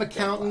is some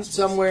accountant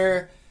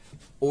somewhere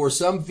or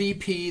some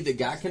VP that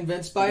got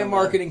convinced by a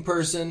marketing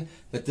person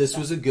that this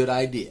was a good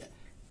idea.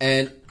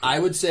 And I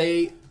would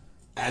say,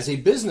 as a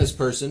business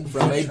person,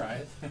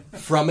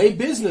 from a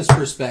business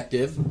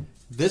perspective,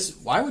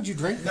 why would you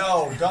drink that?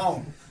 No,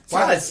 don't.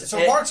 So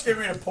Mark's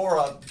getting ready to pour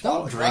a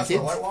glass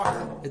of White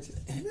Walker.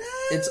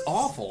 It's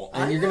awful,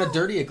 and you're going to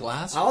dirty a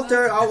glass. I'll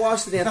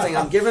wash the damn thing.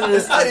 I'm giving it.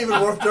 It's not even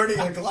worth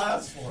dirtying a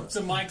glass for.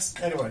 So Mike's.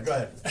 Anyway, go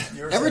ahead.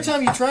 Every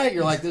time you try it,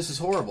 you're like, "This is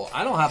horrible."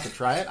 I don't have to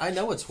try it. I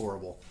know it's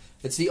horrible.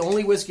 It's the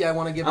only whiskey I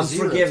want to give a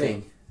 0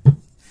 forgiving. to.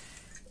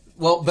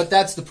 Well, but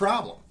that's the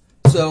problem.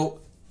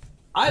 So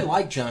I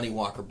like Johnny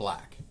Walker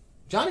Black.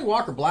 Johnny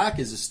Walker Black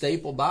is a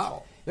staple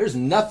bottle. There's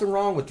nothing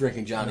wrong with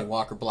drinking Johnny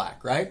Walker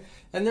Black, right?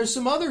 And there's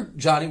some other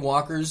Johnny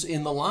Walkers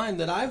in the line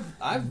that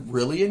I've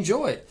really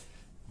enjoyed.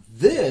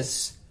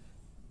 This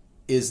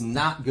is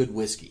not good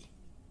whiskey,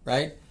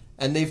 right?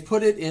 And they've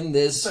put it in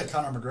this. It's like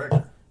Conor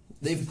McGregor.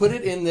 They've put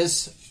it in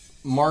this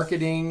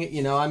marketing.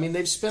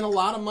 They've spent a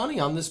lot of money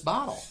on this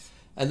bottle,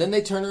 and then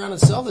they turn around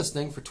and sell this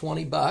thing for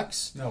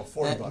 $20. No,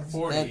 $40.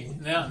 40.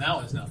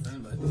 Now it's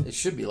nothing, but it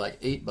should be like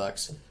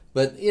 $8.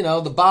 But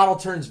the bottle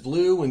turns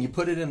blue when you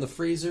put it in the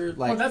freezer.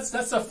 Like, well,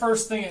 that's the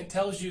first thing it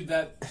tells you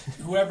that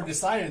whoever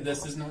decided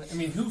this is.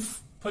 Who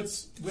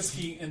puts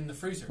whiskey in the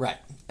freezer? Right.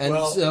 And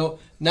so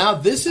now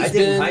this has I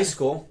did in high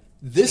school.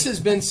 This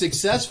has been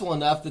successful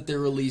enough that they're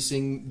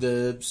releasing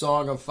the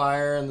Song of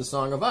Fire and the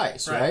Song of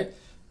Ice. Right.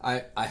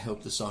 I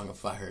hope the Song of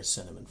Fire is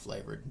cinnamon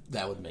flavored.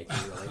 That would make me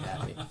really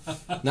happy.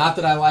 Not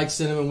that I like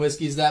cinnamon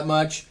whiskeys that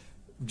much,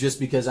 just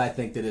because I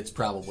think that it's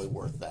probably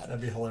worth that.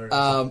 That'd be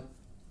hilarious.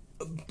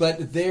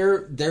 But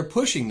they're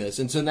pushing this,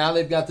 and so now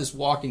they've got this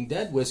Walking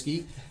Dead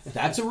whiskey.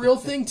 That's a real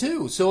thing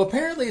too. So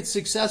apparently it's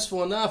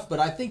successful enough,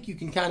 but I think you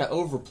can kind of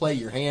overplay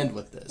your hand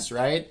with this,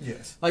 right?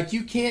 Yes. Like,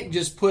 you can't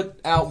just put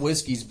out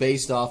whiskeys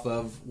based off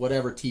of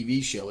whatever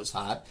TV show is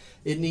hot.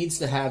 It needs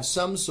to have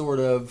some sort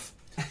of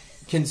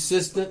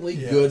consistently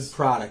good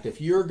product.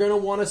 If you're going to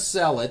want to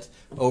sell it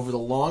over the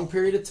long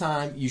period of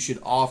time, you should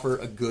offer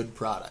a good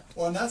product.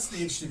 Well, and that's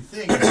the interesting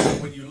thing.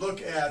 Is when you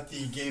look at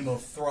the Game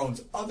of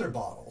Thrones other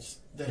bottles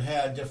that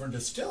had different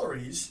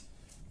distilleries,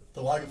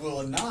 the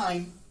Lagavulin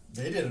 9,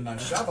 they did a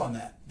nice job on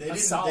that. They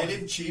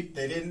didn't cheap.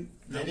 They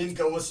didn't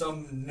go with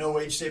some no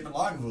age statement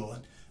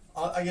Lagavulin.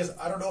 I guess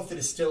I don't know if the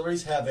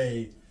distilleries have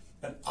an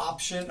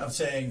option of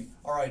saying,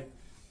 all right,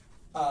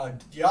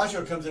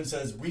 Diageo comes in and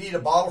says, we need a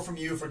bottle from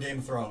you for Game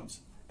of Thrones.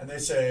 And they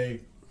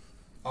say,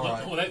 all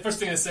right. Well, the first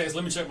thing they say is,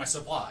 let me check my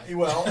supply.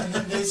 Well, and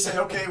then they say,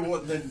 okay,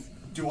 well, then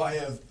do I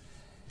have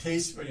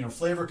taste,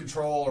 flavor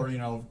control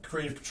or,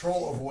 creative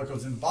control over what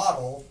goes in the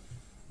bottle?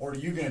 Or are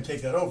you going to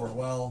take that over?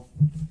 Well,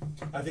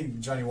 I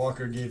think Johnny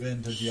Walker gave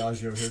in to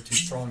Diageo here too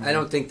strongly. I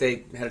don't think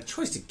they had a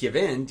choice to give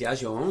in.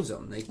 Diageo owns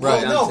them.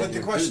 But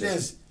the question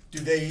is, do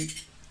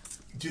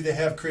they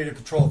have creative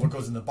control of what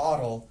goes in the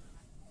bottle?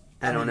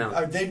 I don't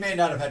know. They may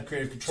not have had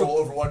creative control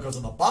over what goes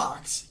in the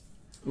box.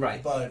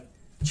 Right. But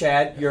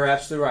Chad, you're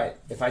absolutely right.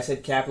 If I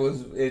said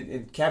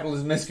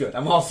capitalism is good,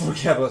 I'm all for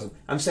capitalism.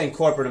 I'm saying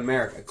corporate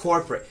America.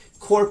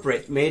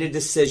 Corporate made a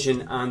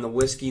decision on the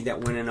whiskey that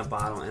went in a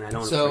bottle, and I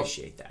don't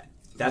appreciate that.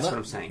 That's what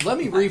I'm saying. Let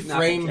me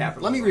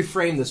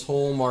reframe this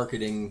whole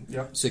marketing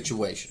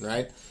situation,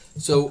 right?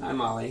 So I'm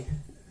Ollie.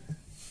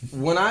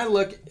 When I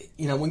look,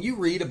 when you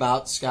read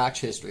about Scotch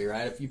history,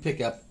 right? If you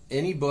pick up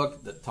any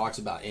book that talks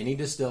about any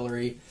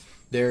distillery,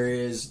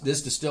 this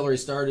distillery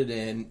started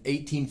in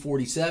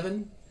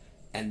 1847,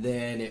 and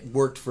then it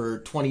worked for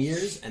 20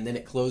 years, and then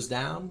it closed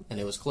down, and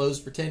it was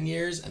closed for 10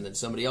 years, and then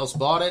somebody else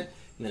bought it,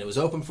 and then it was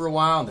open for a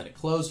while, and then it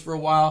closed for a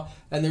while,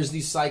 and there's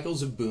these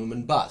cycles of boom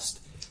and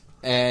bust.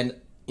 And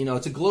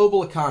it's a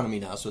global economy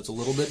now, so it's a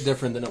little bit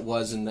different than it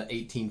was in the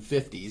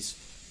 1850s,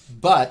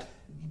 but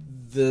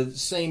the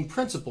same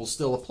principles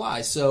still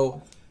apply.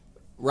 So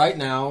right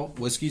now,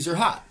 whiskeys are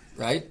hot,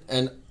 right?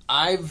 And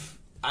I've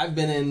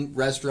been in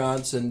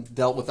restaurants and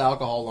dealt with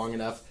alcohol long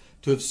enough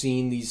to have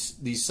seen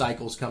these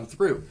cycles come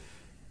through.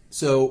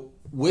 So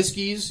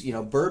whiskeys,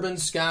 bourbon,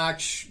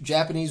 Scotch,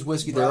 Japanese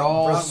whiskey, they're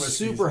all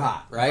super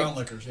hot, right? Brown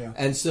liquors, yeah.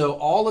 And so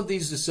all of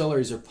these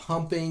distilleries are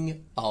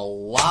pumping a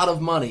lot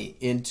of money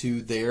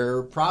into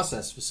their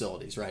process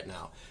facilities right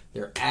now.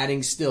 They're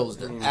adding stills,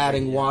 they're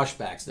adding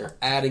washbacks, they're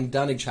adding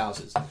dunnage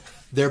houses.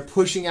 They're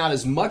pushing out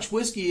as much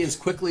whiskey as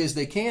quickly as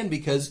they can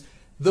because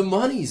the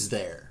money's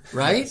there,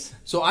 right? Yes.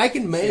 So I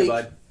can make,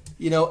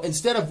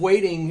 instead of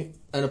waiting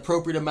an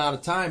appropriate amount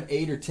of time,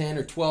 8 or 10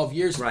 or 12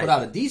 years to put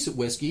out a decent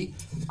whiskey,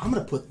 I'm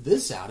going to put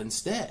this out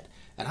instead.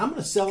 And I'm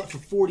going to sell it for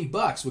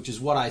 $40, which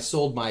is what I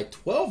sold my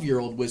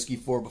 12-year-old whiskey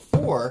for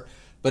before.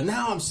 But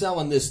now I'm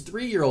selling this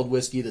 3-year-old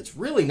whiskey that's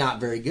really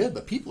not very good,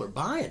 but people are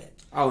buying it.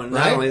 Oh, and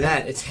not only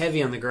that, it's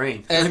heavy on the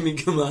grain. And, I mean,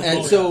 come on.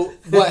 And so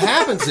what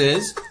happens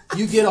is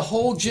you get a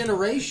whole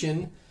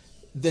generation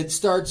that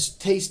starts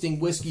tasting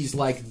whiskeys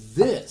like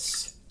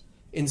this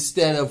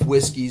instead of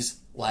whiskeys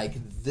like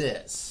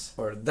this.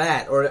 Or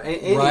that. Or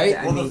any, right?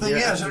 Well, the thing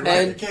is,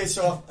 okay,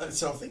 so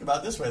think about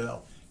it this way,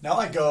 though. Now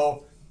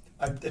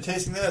I'm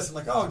tasting this, I'm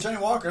like, oh, Johnny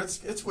Walker,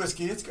 it's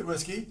whiskey, it's good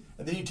whiskey.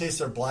 And then you taste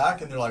their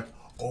black, and they're like,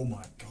 oh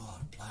my God,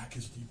 black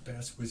is the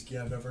best whiskey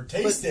I've ever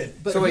tasted.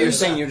 But so what you're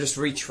saying, you're just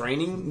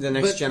retraining the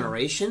next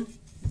generation?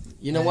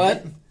 You know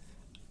what?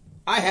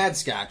 I had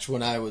Scotch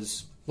when I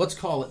was, let's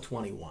call it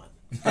 21.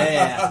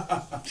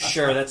 Yeah,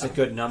 sure, that's a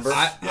good number.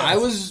 I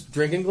was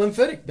drinking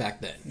Glenfiddich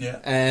back then. Yeah.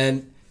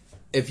 And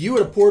if you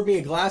would have poured me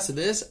a glass of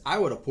this, I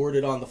would have poured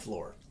it on the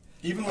floor.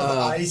 Even with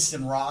ice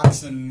and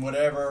rocks and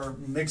whatever,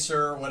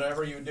 mixer,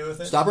 whatever you would do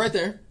with it? Stop right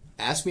there.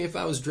 Ask me if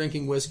I was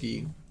drinking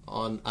whiskey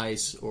on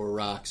ice or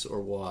rocks or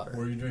water.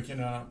 Were you drinking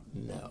No.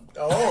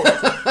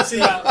 Oh,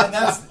 see, and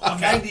that's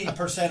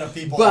 90% of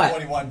people at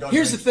 21 don't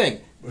here's the drink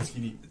thing.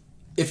 whiskey neat.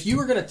 If you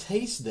were going to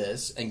taste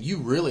this and you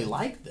really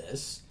like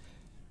this,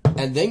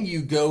 and then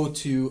you go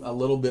to a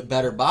little bit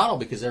better bottle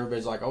because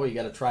everybody's like, oh, you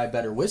got to try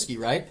better whiskey,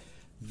 right?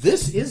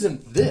 This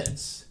isn't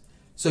this.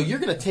 So you're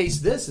going to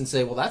taste this and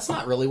say, well, that's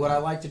not really what I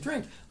like to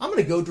drink. I'm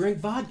going to go drink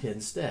vodka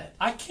instead.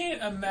 I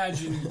can't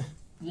imagine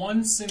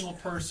one single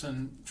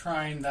person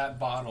trying that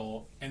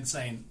bottle and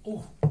saying,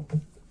 oh,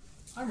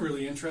 I'm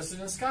really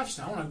interested in Scotch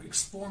now. I want to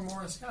explore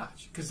more of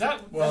Scotch. Because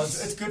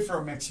it's good for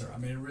a mixer. I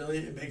mean,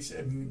 it makes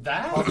it...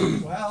 That?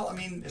 Well, I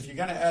mean, if you're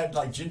going to add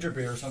like ginger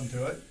beer or something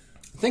to it.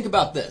 Think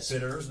about this.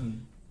 Bitters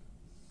and...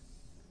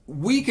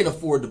 We can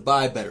afford to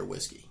buy better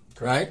whiskey,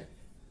 right?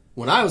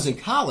 When I was in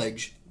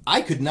college,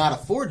 I could not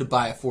afford to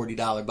buy a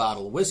 $40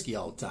 bottle of whiskey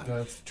all the time.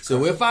 That's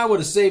so if I would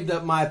have saved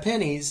up my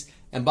pennies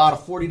and bought a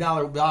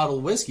 $40 bottle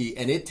of whiskey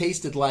and it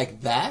tasted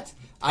like that,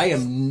 I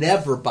am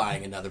never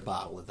buying another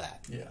bottle of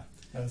that. Yeah.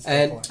 That's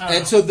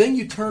And so then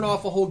you turn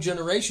off a whole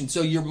generation.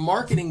 So your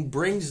marketing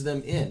brings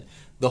them in.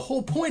 The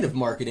whole point of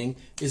marketing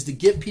is to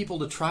get people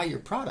to try your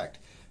product.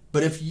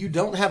 But if you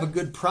don't have a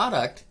good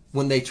product,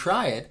 when they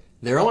try it,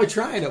 they're only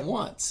trying it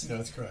once. Yeah,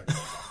 that's correct.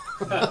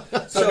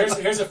 So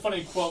here's a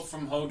funny quote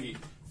from Hoagie.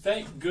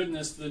 Thank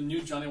goodness for the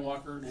new Johnny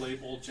Walker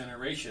label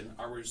generation.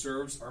 Our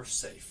reserves are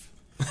safe.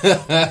 So,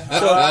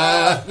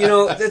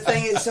 the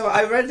thing is, so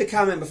I read the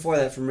comment before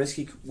that from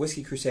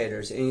Whiskey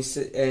Crusaders, and he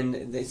said,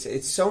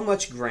 it's so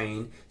much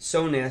grain,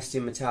 so nasty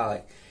and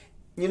metallic.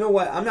 You know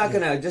what? I'm not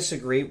going to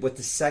disagree with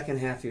the second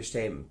half of your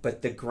statement,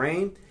 but the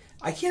grain,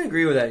 I can't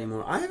agree with that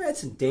anymore. I have had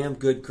some damn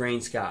good grain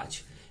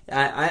Scotch.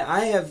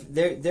 I have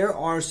there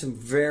are some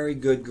very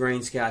good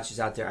grain Scotches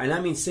out there, and I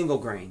mean single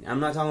grain. I'm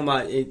not talking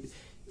about it.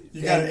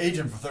 You got to age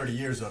them for 30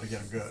 years though to get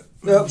them good.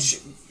 Well,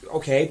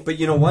 okay, but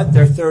you know what?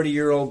 Their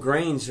 30-year-old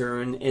grains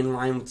are in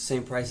line with the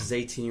same price as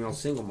 18-year-old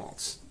single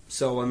malts.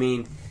 So I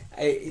mean,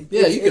 you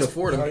can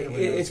afford them.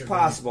 It's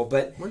possible,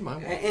 but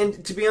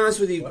and to be honest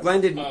with you,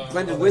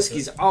 blended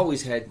whiskeys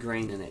always had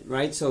grain in it,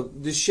 right? So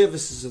the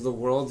Chivases of the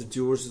world, the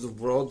Dewars of the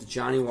world, the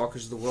Johnny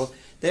Walkers of the world,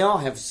 they all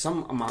have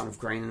some amount of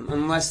grain in them,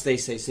 unless they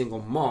say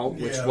single malt,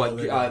 which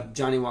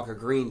Johnny Walker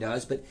Green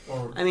does. But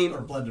or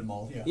blended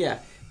malt, yeah. Yeah,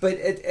 but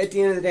at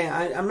the end of the day,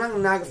 I'm not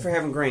knocking for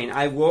having grain.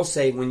 I will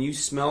say when you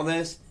smell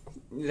this,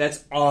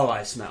 that's all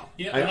I smell.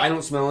 Yeah, I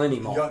don't smell any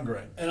malt. Young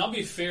grain. And I'll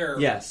be fair.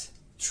 Yes.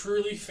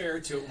 Truly fair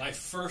to it. When I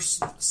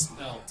first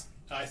smelled,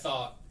 I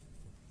thought,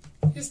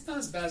 it's not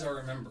as bad as I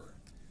remember.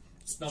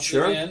 Smelled it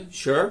again.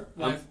 Sure.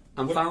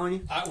 I'm following you.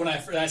 When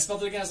I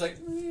smelled it again, I was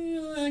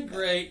like,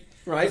 great.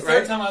 Right, the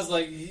third time I was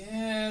like,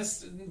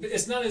 yes.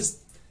 It's not as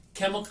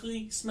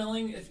chemically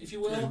smelling, if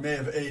you will. It may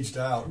have aged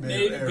out.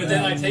 Maybe, but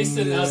then I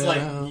tasted it and I was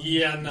like,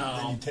 yeah, no.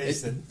 Then you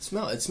taste it.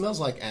 It smells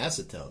like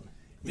acetone.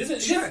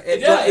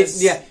 It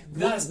does. Yeah.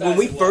 When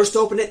we first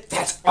opened it,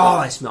 that's all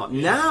I smelled.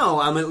 Yeah. Now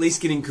I'm at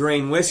least getting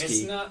grain whiskey.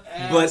 It's not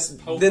as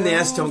but then the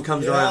acetone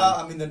comes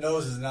around. I mean, the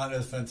nose is not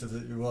as offensive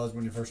as it was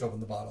when you first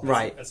opened the bottle.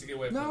 Right. That's a good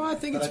way of I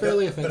think it's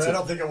fairly offensive. But I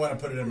don't think I want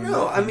to put it in my mouth.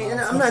 No, I mean,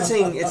 I'm not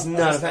saying it's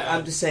not offensive.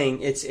 I'm just saying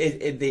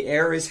the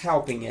air is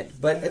helping it.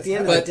 But at the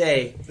end of the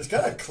day... It's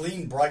got a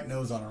clean, bright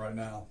nose on it right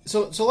now.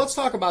 So let's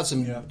talk about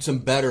some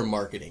better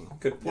marketing.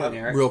 Good point,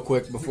 Eric. Real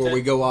quick before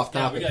we go off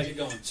topic. We got to get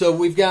going.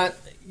 So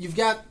you've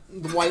got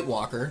the White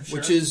Walker,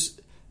 which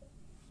is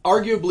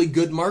arguably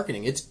good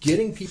marketing. It's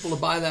getting people to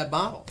buy that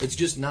bottle. It's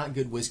just not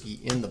good whiskey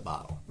in the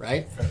bottle,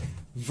 right? Okay.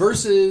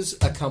 Versus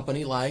a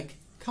company like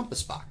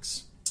Compass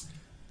Box.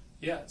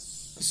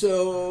 Yes.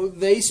 So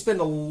they spend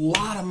a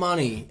lot of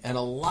money and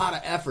a lot of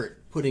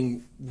effort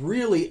putting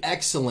really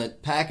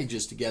excellent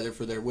packages together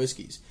for their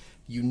whiskeys.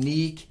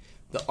 Unique,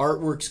 the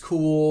artwork's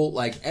cool,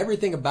 like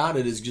everything about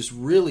it is just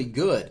really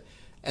good.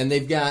 And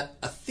they've got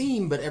a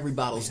theme, but every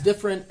bottle's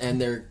different,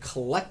 and they're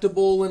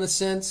collectible in a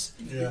sense.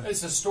 Yeah.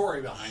 It's a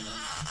story behind them.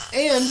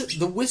 And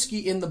the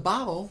whiskey in the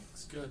bottle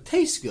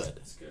tastes good.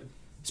 It's good.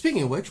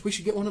 Speaking of which, we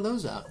should get one of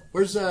those out.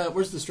 Where's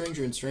the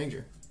Stranger and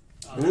Stranger?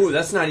 Ooh,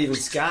 that's not even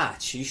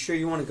Scotch. You sure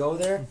you want to go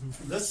there?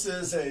 This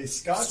is a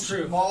Scotch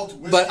True. malt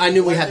whiskey. But I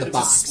knew we had the blended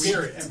box.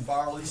 with wheat and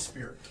barley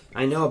spirit.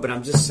 I know, but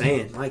I'm just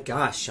saying. My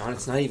gosh, Sean,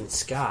 it's not even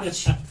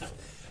Scotch.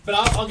 But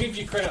I'll give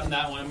you credit on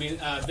that one. I mean,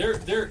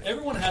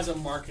 everyone has a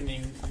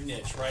marketing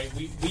niche, right?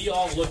 We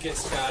all look at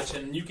Scotch,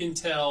 and you can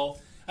tell.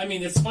 I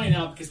mean, it's funny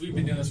now because we've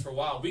been doing this for a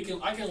while.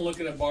 I can look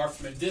at a bar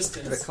from a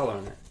distance Put a color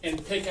on it.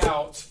 and pick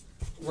out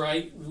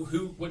right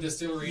what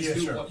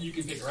distilleries, what you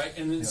can pick, right?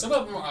 And then some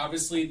of them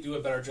obviously do a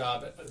better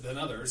job than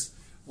others.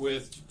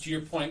 With, to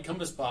your point,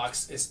 Compass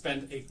Box has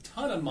spent a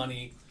ton of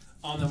money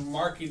on the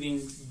marketing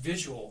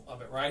visual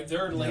of it, right?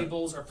 Their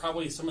labels are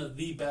probably some of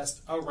the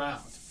best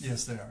around.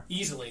 Yes, they are.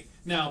 Easily.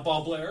 Now,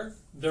 Ball Blair,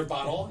 their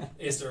bottle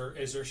is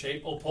their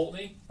shape. Old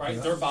Pulteney, right?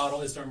 Yeah. Their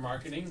bottle is their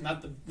marketing,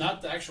 not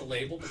the actual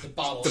label, but the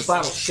bottle. The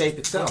bottle shape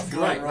itself.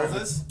 Right.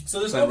 So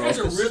there's Glen all kinds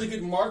of Rufus. really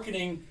good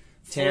marketing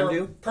for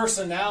Tamdu.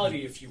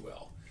 personality, if you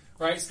will,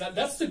 right? So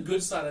that's the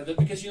good side of it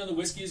because the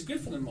whiskey is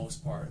good for the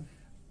most part.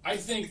 I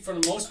think for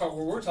the most part,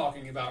 what we're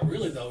talking about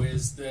really though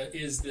is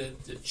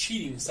the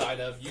cheating side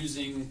of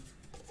using.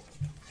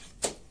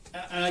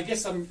 And I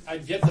guess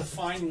I've yet to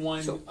find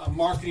a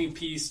marketing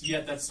piece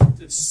yet that's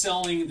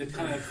selling the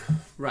kind of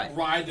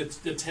ride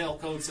the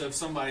tailcoats of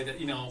somebody that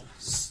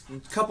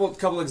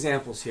Couple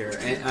examples here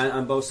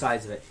on both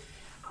sides of it.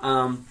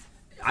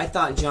 I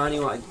thought Johnny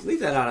Walker. Leave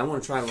that out. I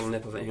want to try a little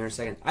nip of it here in a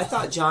second. I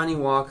thought Johnny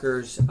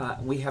Walker's.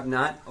 We have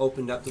not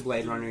opened up the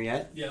Blade Runner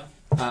yet. Yeah.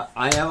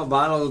 I have a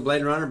bottle of the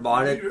Blade Runner.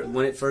 Bought it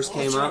when it first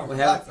came out.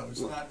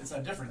 It's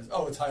not different.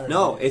 It's higher.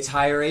 No, ABV. it's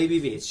higher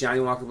ABV. It's Johnny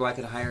Walker Black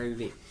at a higher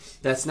ABV.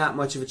 That's not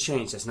much of a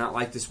change. That's not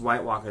like this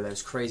White Walker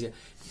that's crazy.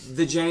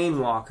 The Jane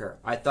Walker,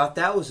 I thought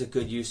that was a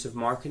good use of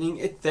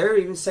marketing. They're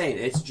even saying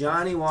it's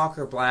Johnny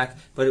Walker Black,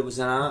 but it was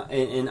in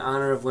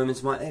honor of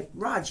Women's Month. Hey,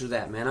 roger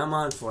that, man. I'm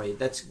on for you.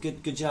 That's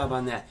good job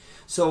on that.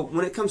 So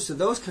when it comes to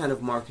those kind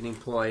of marketing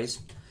ploys,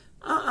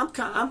 I'm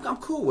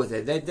cool with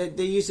it.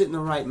 They use it in the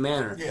right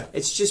manner. Yeah.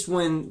 It's just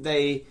when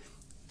they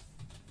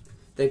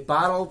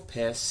bottle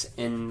piss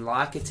and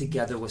lock it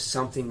together with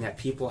something that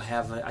people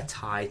have a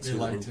tie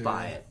to and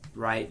buy it.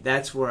 Right,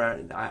 that's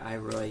where I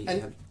really.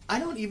 I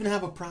don't even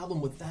have a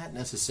problem with that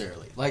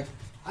necessarily. Like,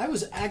 I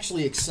was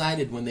actually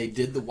excited when they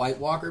did the White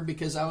Walker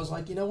because I was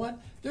like, you know what?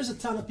 There's a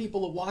ton of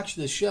people that watch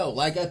this show,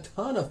 like a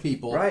ton of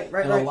people, right.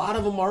 A lot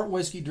of them aren't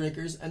whiskey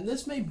drinkers, and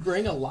this may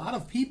bring a lot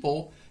of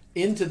people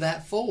into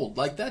that fold.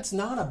 Like, that's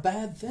not a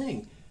bad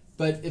thing.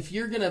 But if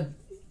you're gonna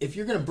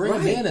bring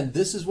them in and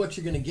this is what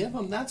you're gonna give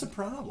them, that's a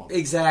problem.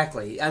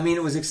 Exactly. I mean,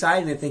 it was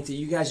exciting to think that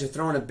you guys are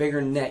throwing a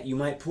bigger net. You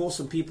might pull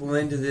some people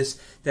into this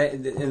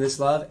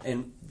love,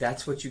 and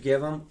that's what you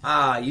give them.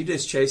 You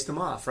just chased them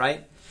off,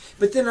 right?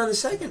 But then on the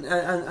second,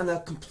 on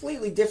a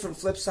completely different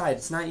flip side,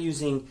 it's not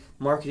using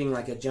marketing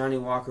like a Johnny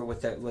Walker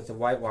with the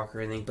White Walker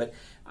or anything. But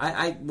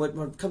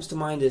what comes to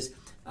mind is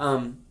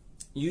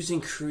using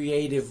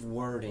creative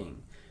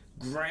wording.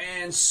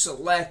 Grand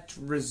Select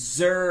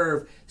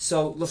Reserve.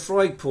 So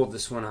Lefroy pulled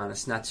this one on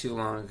us not too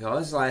long ago. It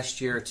was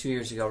last year or 2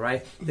 years ago,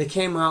 right? They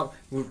came out,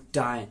 we were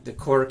dying. The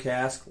quarter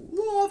cask.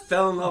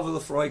 Fell in love with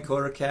Lefroy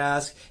quarter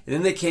cask. And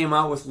then they came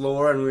out with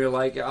Lore, and we were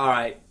like, all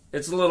right,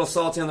 it's a little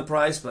salty on the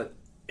price, but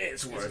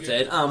it's worth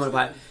it. I'm going to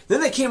buy it. Then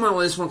they came out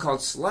with this one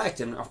called Select,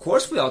 and of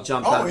course we all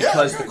jumped out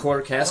because the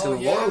quarter cask and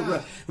the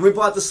Lore. And we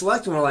bought the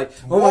Select, and we're like,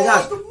 oh my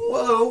gosh,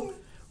 whoa.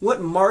 What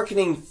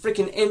marketing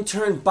freaking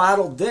intern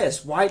bottled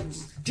this? Why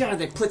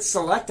they put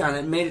Select on it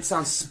and made it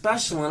sound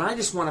special, and I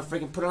just want to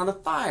freaking put it on the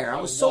fire. I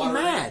was so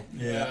mad.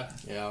 Yeah.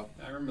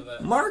 I remember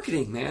that.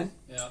 Marketing, man.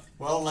 Yeah.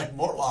 Well, like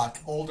Mortlock,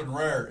 old and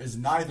rare is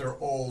neither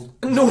old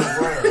No. nor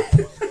rare.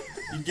 You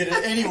can get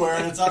it anywhere,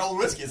 and it's not old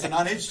whiskey. It's a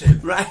non-aged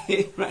tape.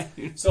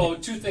 Right. So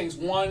two things.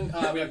 One,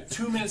 we have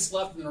 2 minutes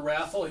left in the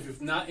raffle. If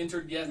you've not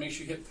entered yet, make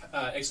sure you hit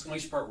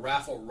exclamation part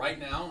raffle right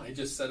now. I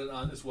just set it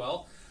on as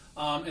well.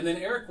 And then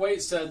Eric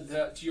Waite said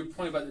that, to your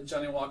point about the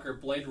Johnny Walker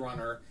Blade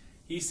Runner,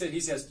 he said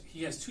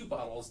he has 2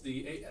 bottles.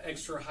 The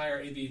extra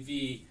higher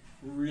ABV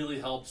really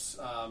helps.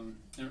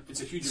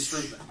 It's a huge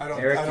improvement.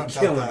 Eric, you're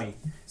killing that. me.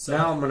 So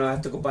now I'm going to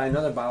have to go buy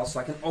another bottle so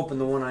I can open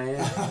the one I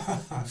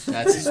have.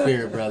 That's the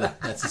spirit, brother.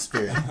 That's the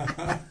spirit.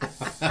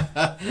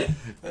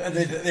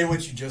 They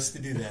want you just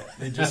to do that.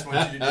 They just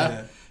want you to do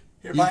that.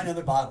 Here, buy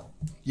another bottle.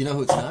 You know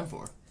who it's time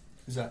for?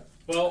 Who's that?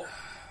 Well,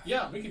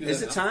 yeah, we can do that.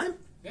 Is it time?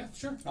 Yeah,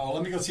 sure. Oh,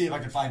 let me go see if I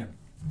can find him.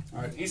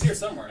 All right, he's here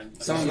somewhere.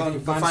 Someone go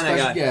Find find a that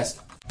special guy. guest.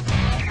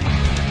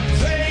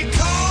 They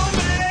call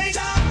me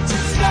Dr.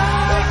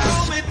 Scott.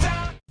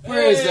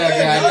 Where is that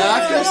guy?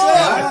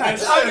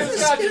 Dr.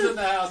 Scotch is in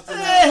the house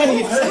tonight.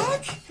 Hey,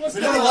 Zach. What's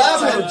In going the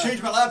lab, I on? had to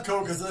change my lab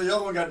coat because the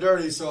other one got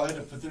dirty, so I had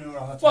to put the new one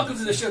on. Welcome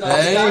to the show,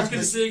 Dr. Hey. Scott. Good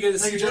to see you. Good to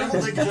Thank see you, you.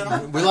 gentlemen. Thank you,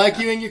 gentlemen. We like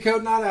you in your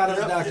coat, not out of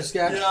it, Dr.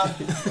 Scott. Yeah.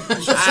 You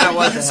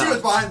what can the see hell?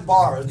 what's behind the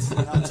bar. It's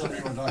not something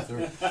you want to talk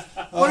through.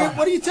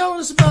 What are you telling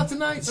us about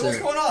tonight, So what's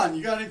sir? going on?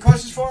 You got any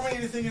questions for me?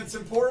 Anything that's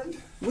important?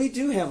 We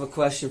do have a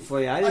question for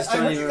you. I I just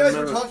don't heard even you guys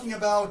remember. were talking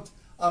about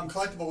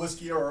collectible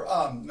whiskey or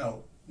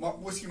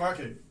whiskey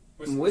marketing.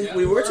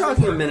 We were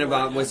talking a minute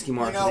about whiskey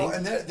marketing.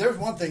 And there's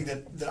one thing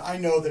that I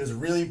know that is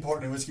really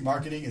important in whiskey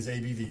marketing is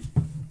ABV.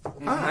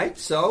 All right,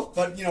 so.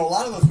 But, a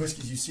lot of those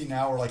whiskeys you see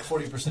now are like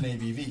 40%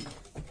 ABV.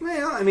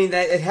 Well, I mean,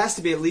 it has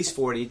to be at least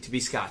 40 to be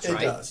Scotch,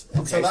 right? It does.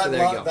 And okay, so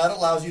there you go. that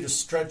allows you to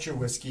stretch your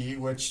whiskey,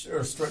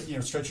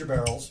 stretch your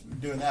barrels,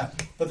 doing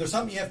that. But there's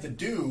something you have to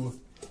do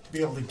to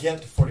be able to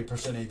get to 40%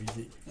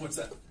 ABV. What's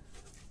that?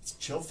 It's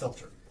chill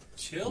filter.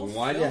 Chill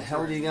Why the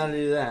hell do you got to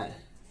do that?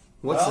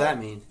 What's Well, that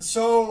mean?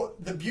 So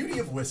the beauty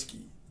of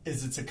whiskey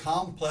is it's a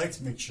complex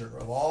mixture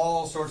of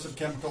all sorts of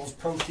chemicals,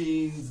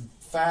 proteins,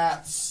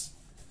 fats,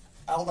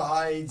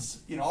 aldehydes,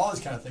 all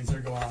these kind of things that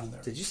are going on in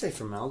there. Did you say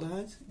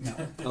formaldehydes?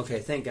 No. Okay,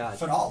 thank God.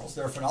 Phenols.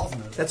 There are phenols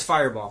in there. That's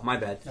Fireball. My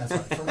bad. That's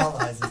right.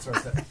 Formaldehydes. That's what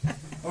I said.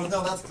 Oh,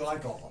 no, that's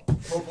glycol.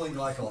 Propylene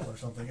glycol or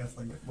something. That's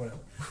like whatever.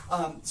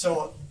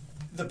 So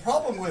the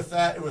problem with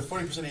that, with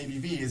 40%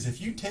 ABV, is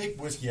if you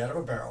take whiskey out of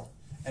a barrel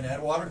and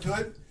add water to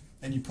it,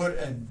 and you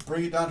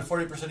bring it down to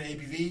 40%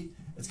 ABV,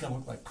 it's going to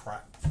look like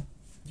crap. Do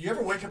you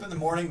ever wake up in the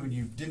morning when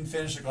you didn't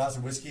finish a glass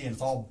of whiskey and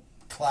it's all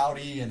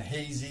cloudy and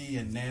hazy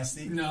and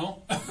nasty?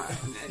 No.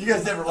 You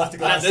guys never left a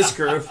glass. Not this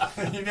group.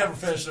 You never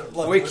finished it.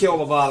 We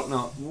killed a bottle.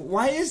 No.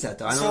 Why is that,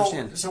 though? I don't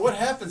understand. So what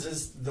happens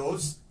is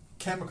those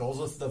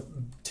chemicals,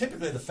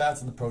 typically the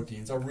fats and the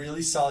proteins, are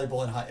really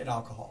soluble in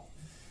alcohol.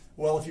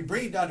 Well, if you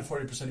bring it down to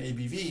 40%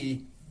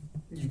 ABV,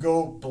 you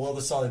go below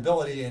the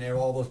solubility and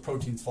all those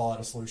proteins fall out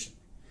of solution.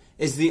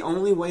 Is the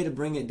only way to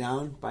bring it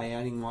down by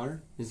adding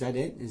water? Is that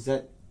it? Is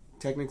that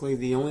technically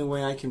the only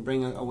way I can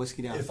bring a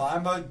whiskey down? If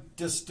I'm a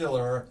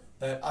distiller,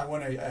 that I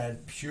want to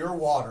add pure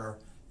water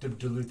to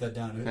dilute that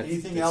down.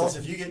 Anything else,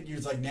 if you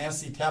use like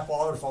nasty tap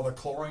water with all the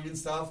chlorine and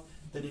stuff,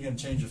 then you're going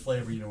to change the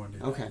flavor. You don't want to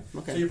do that.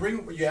 Okay.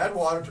 So you add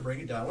water to bring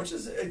it down, which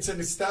it's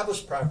an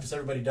established practice.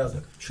 Everybody does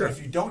it. Sure. But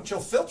if you don't chill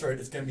filter it,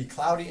 it's going to be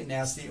cloudy and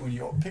nasty. And when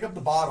you pick up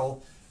the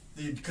bottle,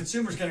 the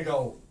consumer's going to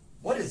go,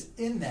 "What is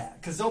in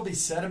that?" Because there'll be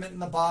sediment in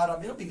the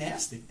bottom. It'll be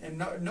nasty, and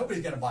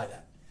nobody's going to buy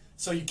that.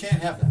 So you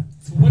can't have that.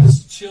 So what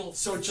is chill?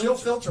 So chill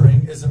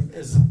filtering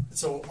is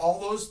so all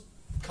those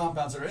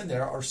compounds that are in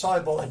there are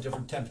soluble at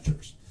different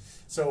temperatures.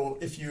 So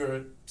if you're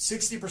at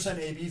 60%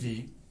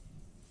 ABV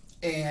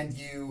and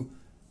you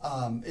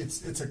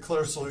it's a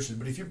clear solution,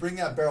 but if you bring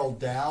that barrel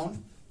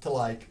down to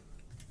like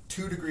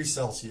 2 degrees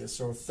Celsius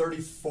or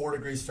 34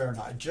 degrees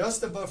Fahrenheit,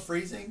 just above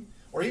freezing,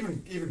 or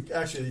even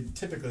actually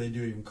typically they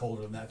do even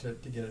colder than that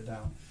to get it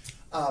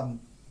down.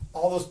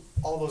 All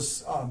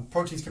those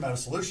proteins come out of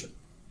solution,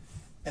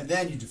 and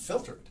then you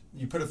filter it.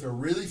 You put it through a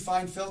really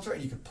fine filter,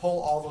 and you can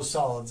pull all those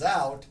solids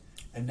out.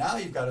 And now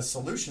you've got a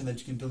solution that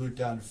you can dilute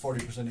down to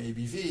 40%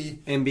 ABV.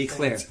 And be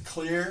clear. And it's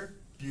clear,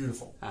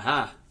 beautiful.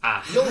 Aha.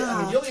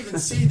 You'll even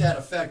see that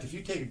effect. If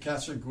you take a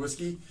cask strength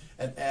whiskey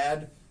and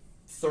add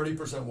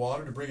 30%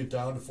 water to bring it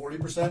down to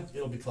 40%,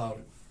 it'll be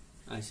clouded.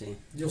 I see.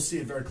 You'll see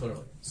it very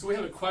clearly. So we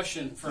have a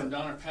question from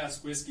Donner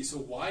Pass Whiskey. So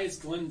why is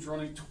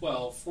GlenDronach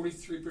 12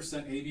 43%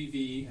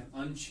 ABV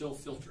and unchill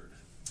filtered?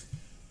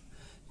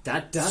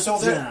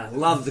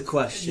 Love the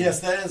question. Yes,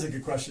 that is a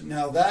good question.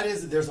 Now,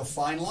 there's a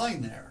fine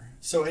line there.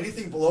 So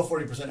anything below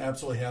 40%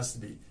 absolutely has to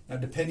be. Now,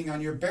 depending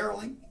on your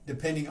barreling,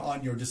 depending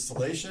on your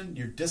distillation,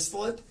 your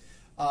distillate,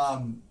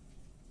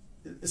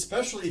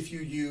 especially if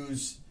you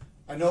use,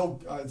 I know,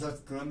 is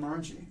that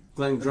GlenDronach?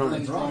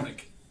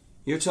 GlenDronach.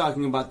 You're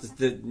talking about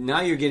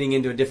now you're getting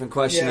into a different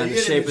question on the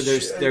shape of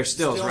their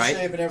stills, right?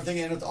 Shape and everything,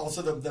 and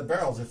also the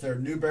barrels. If they're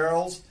new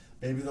barrels,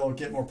 maybe they'll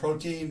get more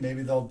protein,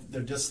 maybe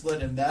they're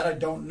distillate, and that I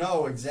don't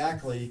know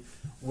exactly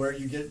where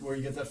you get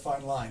that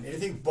fine line.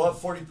 Anything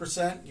above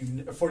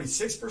 40%,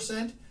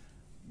 46%,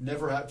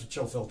 never have to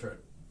chill filter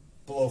it.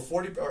 Below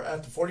 40 or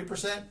after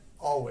 40%,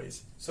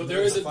 always. So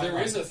there is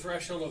a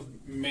threshold of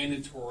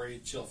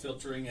mandatory chill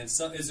filtering, and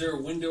is there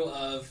a window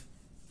of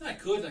I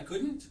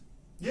couldn't?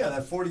 Yeah,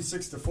 that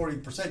 46 to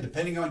 40%,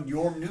 depending on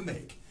your new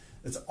make.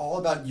 It's all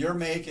about your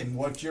make and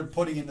what you're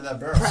putting into that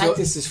barrel.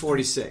 Practice is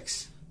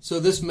 46. So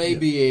this may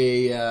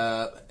be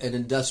an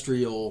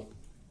industrial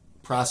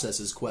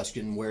processes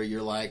question where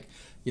you're like,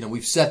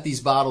 we've set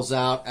these bottles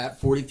out at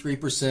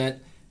 43%.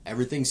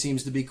 Everything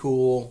seems to be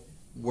cool.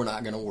 We're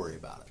not going to worry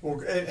about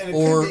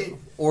it.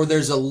 Or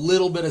there's a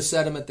little bit of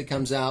sediment that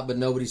comes out, but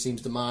nobody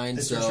seems to mind.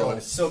 It's your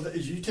choice. So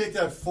you take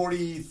that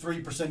 43%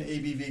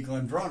 ABV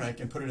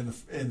GlenDronach and put it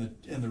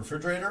in the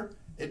refrigerator,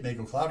 it may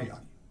go cloudy on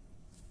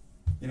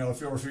you.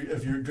 If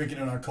you're drinking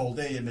it on a cold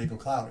day, it may go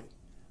cloudy,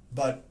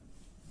 but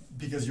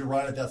because you're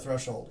right at that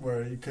threshold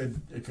where it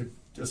could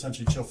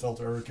essentially chill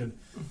filter, or it could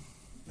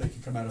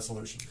come out of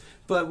solution.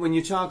 But when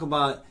you talk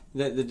about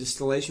the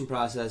distillation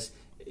process,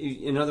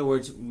 in other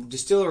words,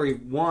 Distillery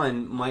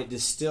 1 might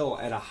distill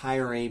at a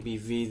higher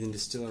ABV than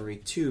Distillery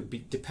 2,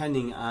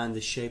 depending on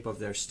the shape of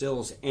their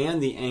stills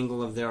and the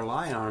angle of their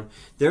lie arm.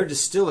 Their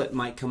distillate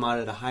might come out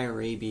at a higher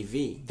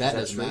ABV. That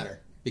doesn't matter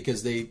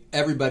because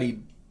everybody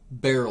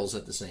barrels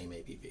at the same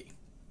ABV.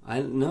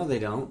 No, they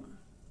don't.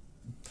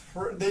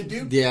 They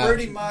do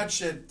pretty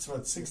much at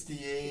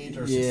 68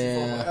 or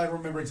 64. I don't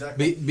remember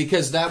exactly.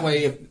 Because that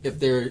way, if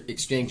they're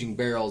exchanging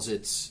barrels,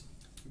 it's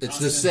the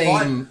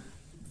same.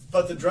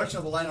 But the direction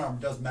of the line arm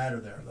does matter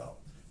there, though,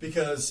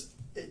 because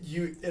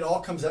it all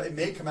comes out. It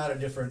may come out of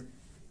different.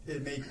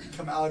 It may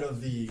come out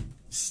of the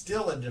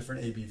still a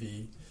different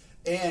ABV,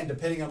 and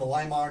depending on the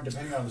lime arm,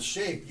 depending on the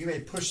shape, you may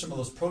push some of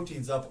those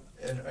proteins up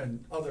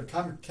and other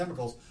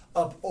chemicals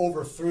up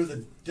over through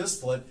the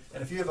distillate.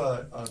 And if you have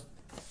a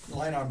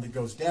line arm that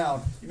goes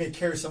down, you may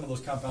carry some of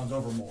those compounds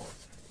over more.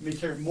 You may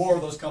carry more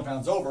of those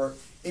compounds over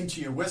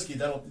into your whiskey.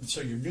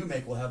 So your new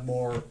make will have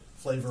more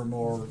flavor,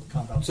 more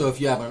compounds. So if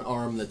you have an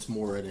arm that's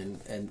more at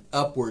an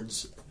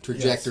upwards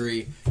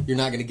trajectory, you're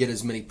not going to get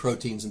as many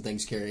proteins and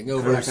things carrying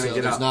over. So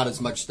there's not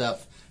as much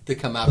stuff to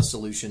come out of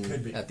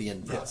solution at the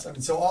end product. Yes, I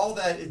mean, so all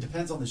that, it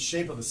depends on the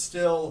shape of the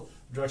still,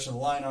 the direction of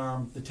the line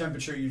arm, the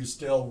temperature you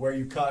distill, where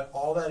you cut.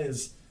 All that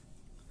is.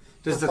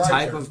 Does the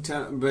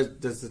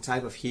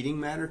type of heating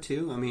matter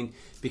too? I mean,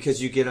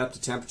 because you get up to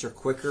temperature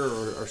quicker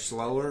or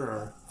slower,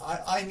 or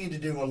I need to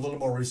do a little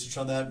more research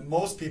on that.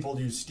 Most people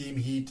use steam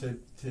heat to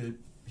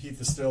heat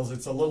the stills.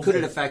 It's a little. Could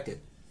it affect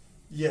it?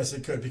 Yes,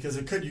 it could, because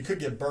you could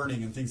get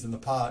burning and things in the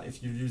pot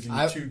if you're using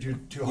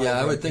too high.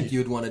 Yeah, I would think you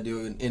would want to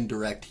do an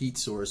indirect heat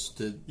source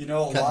to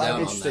cut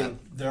down on that.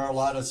 There are a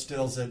lot of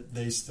stills that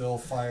they still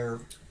fire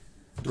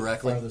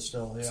directly. Fire the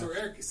still, yeah. So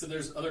Eric,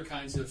 there's other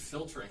kinds of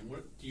filtering.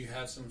 Do you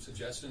have some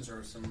suggestions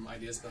or some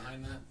ideas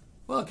behind that?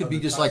 Well, it could be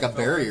just like a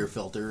barrier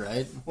filter,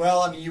 right?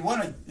 Well, I mean, you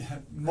want to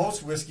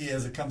most whiskey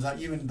as it comes out,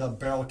 even the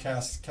barrel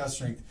cask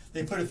strength,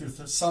 they put it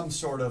through some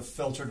sort of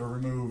filter to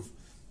remove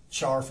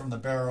char from the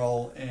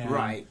barrel and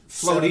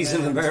floaties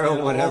in the barrel,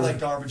 and whatever, all that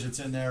garbage that's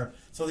in there.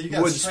 So you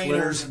got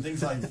strainers and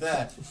things like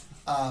that.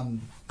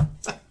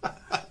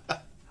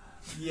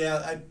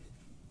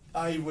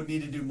 I would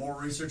need to do more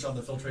research on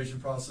the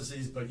filtration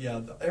processes, but yeah,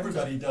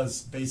 everybody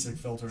does basic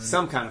filtering.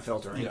 Some kind of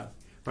filtering. Yeah.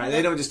 Right,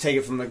 they don't just take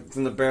it from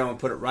the barrel and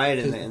put it right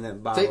in the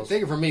bottles.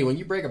 Take it from me, when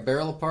you break a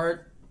barrel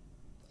apart,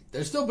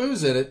 there's still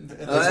booze in it.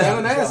 It's kind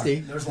of nasty.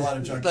 There's a lot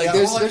of junk.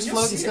 There's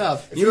floating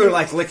stuff. You were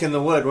like licking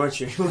the wood, weren't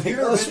you? Like,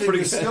 that's pretty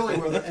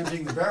distilling where they're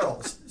emptying the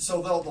barrels.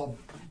 So they'll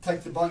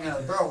take the bung out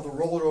of the barrel, they'll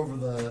roll it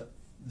over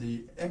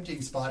the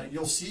emptying spot, and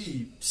you'll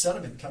see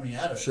sediment coming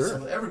out of it. Sure.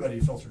 So everybody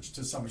filters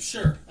to some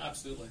extent. Sure,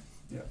 absolutely.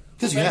 Yeah.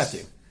 Because you have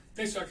to.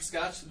 Thanks, Dr.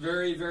 Scotch.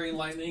 Very, very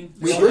enlightening.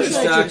 We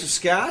appreciate Dr.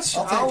 Scotch.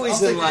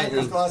 Always enlightening.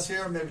 I'll take a glass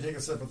here, maybe take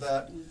a sip of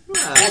that.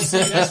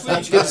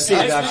 Good to see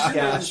you,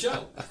 Dr. Scotch.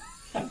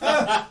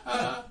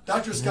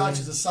 Dr. Scotch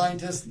is a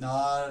scientist,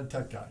 not a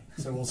tech guy.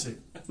 So we'll see.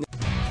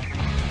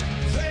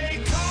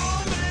 They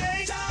call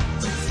me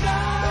Dr.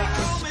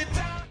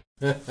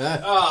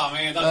 Oh,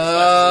 man. Dr.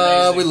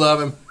 Scotch is amazing. We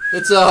love him.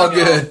 It's all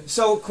good.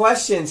 So,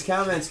 questions,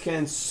 comments,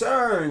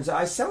 concerns.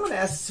 Someone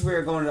asked if we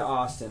were going to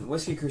Austin,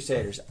 Whiskey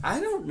Crusaders. I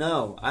don't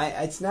know.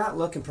 It's not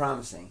looking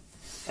promising.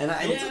 And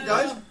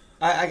the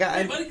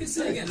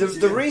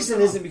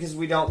reason isn't because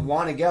we don't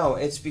want to go.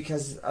 It's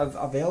because of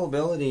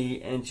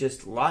availability and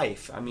just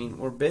life. I mean,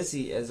 we're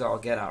busy as all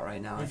get out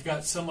right now. We've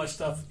got so much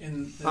stuff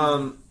in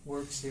the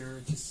works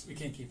here. We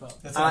can't keep up.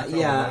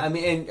 I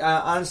mean, and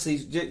honestly,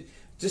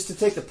 just to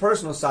take the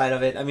personal side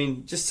of it, I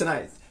mean, just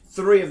tonight,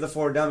 3 of the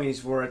 4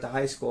 dummies were at the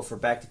high school for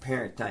back to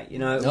parent night. You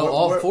know,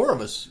 all 4 of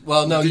us.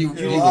 Well, no, you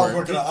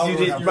weren't. You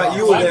did, right?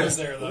 You were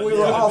there. We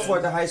were all 4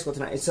 at the high school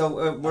tonight. So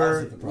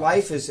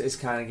life is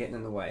kind of getting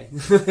in the way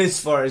as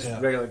far as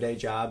regular day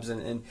jobs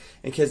and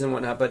kids and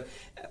whatnot. But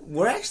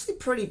we're actually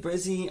pretty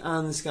busy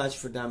on the Scotch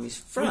for Dummies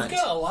front. We've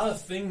got a lot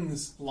of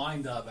things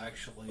lined up,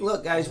 actually.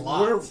 Look, guys,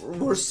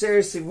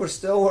 we're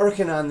still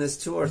working on this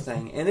tour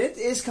thing, and it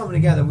is coming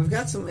together. We've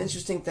got some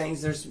interesting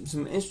things. There's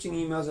some interesting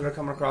emails that are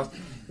coming across.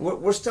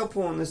 We're still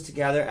pulling this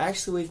together.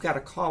 Actually, we've got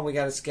a call we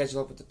got to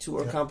schedule up with the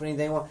tour company.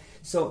 They want,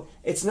 so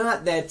it's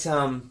not that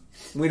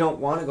we don't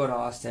want to go to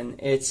Austin.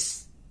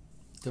 It's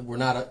that we're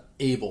not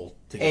able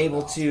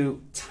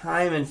to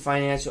time and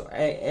financial.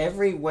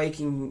 Every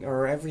waking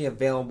or every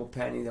available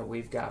penny that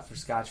we've got for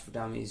Scotch for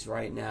Dummies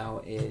right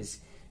now is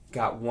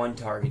got one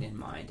target in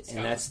mind,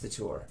 and that's the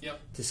tour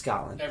to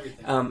Scotland.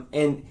 Everything.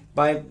 And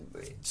by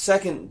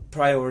second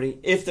priority,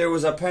 if there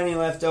was a penny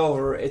left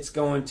over, it's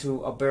going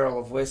to a barrel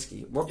of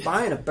whiskey. We're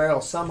buying a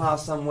barrel somehow,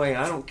 some way.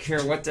 I don't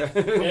care what the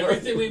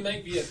everything we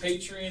make via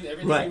Patreon,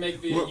 everything we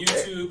make via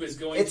YouTube is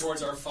going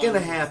towards our fund. It's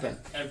going to happen.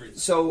 Everything.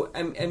 So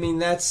I mean,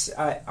 that's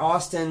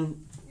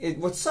Austin.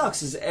 What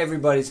sucks is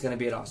everybody's going to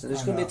be at Austin.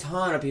 There's going to be a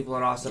ton of people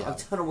at Austin, a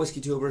ton of whiskey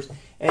tubers,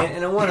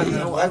 and I want to.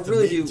 I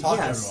really do.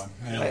 Yes,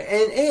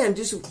 and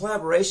do some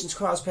collaborations,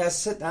 cross paths,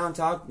 sit down,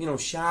 talk.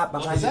 Shop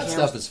behind the cameras.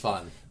 That stuff is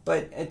fun.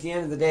 But at the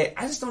end of the day,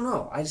 I just don't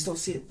know. I just don't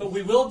see it. But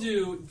we will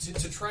do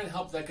to try and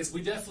help that, because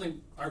we definitely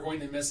are going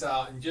to miss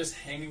out and just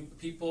hanging with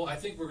people. I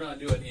think we're going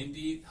to do an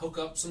indie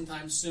hookup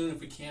sometime soon if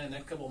we can in the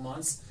next couple of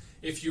months.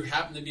 If you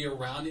happen to be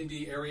around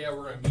Indy area,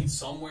 we're going to meet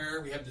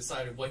somewhere. We haven't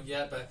decided what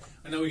yet, but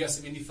I know we got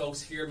some Indy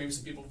folks here, maybe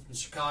some people from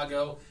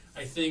Chicago.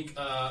 I think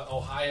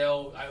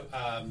Ohio,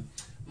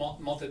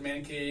 Malted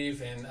Man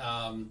Cave, and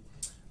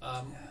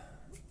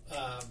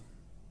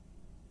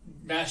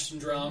Mashed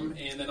and Drum,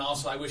 and then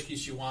also I Wish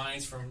Geese You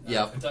Wines from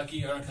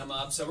Kentucky are going to come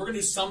up. So we're going to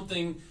do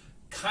something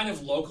kind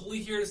of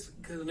locally here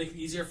because it make it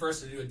easier for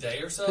us to do a day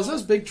or so. Because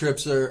those big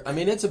trips are, I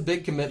mean, it's a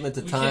big commitment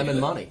to We time can't do and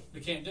it. money.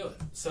 We can't do it.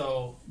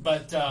 So,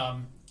 but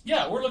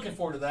yeah, we're looking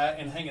forward to that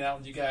and hanging out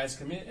with you guys.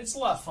 I mean, it's a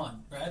lot of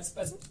fun, right?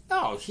 That's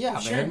Oh, yeah,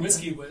 sharing man.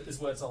 whiskey is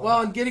what it's all Well,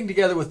 about. and getting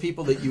together with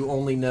people that you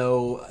only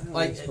know,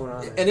 like, what's going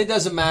on there. and it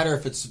doesn't matter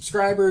if it's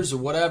subscribers or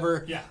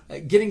whatever. Yeah.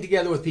 Getting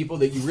together with people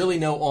that you really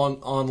know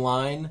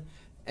online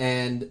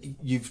and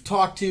you've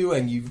talked to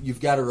and you've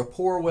got a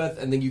rapport with,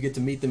 and then you get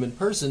to meet them in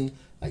person.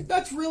 Like,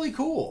 that's really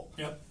cool.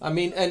 Yep. I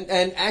mean, and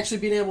actually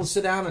being able to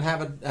sit down and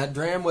have a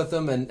dram with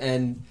them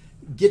and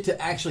get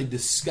to actually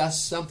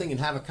discuss something and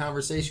have a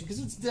conversation, because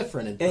it's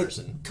different in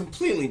person. It's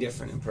completely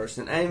different in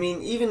person. I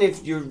mean, even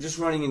if you're just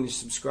running into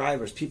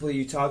subscribers, people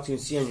you talk to and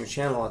see on your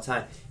channel all the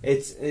time,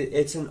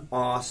 it's an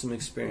awesome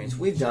experience.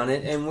 We've done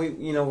it, and we're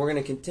going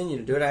to continue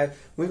to do it.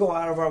 We go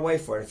out of our way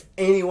for it. If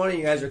any one of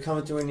you guys are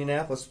coming through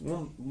Indianapolis,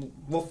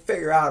 we'll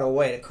figure out a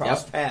way to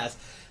cross paths.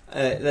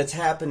 That's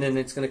happened, and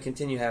it's going to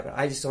continue to happen.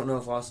 I just don't know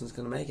if Austin's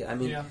going to make it. I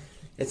mean,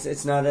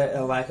 it's not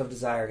a lack of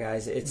desire,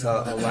 guys. It's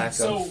a lack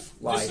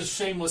of life. Just a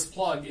shameless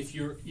plug. If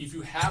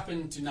you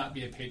happen to not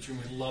be a patron,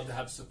 we'd love to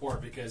have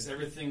support, because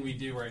everything we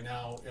do right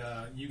now,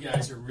 you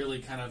guys are really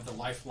kind of the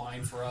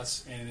lifeline for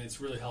us, and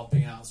it's really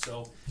helping out.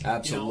 So,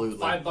 Absolutely.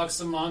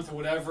 $5 a month or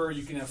whatever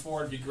you can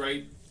afford would be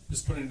great.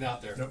 Just putting it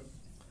out there.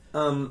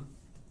 Nope.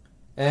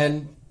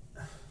 And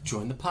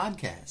join the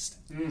podcast.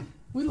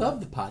 We love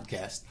the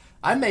podcast.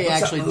 I may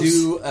What's actually up,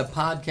 do a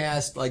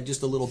podcast, like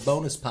just a little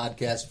bonus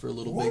podcast for a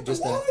little bit,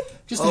 just to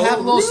Oh, have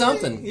a little really?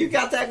 something. You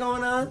got that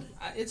going on?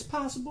 It's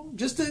possible,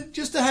 just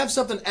to have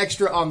something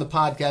extra on the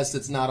podcast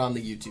that's not on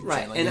the YouTube Right.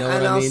 channel. And, You know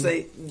what I I'll mean?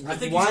 say, I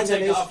think why you should that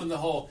take is, off in the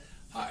whole.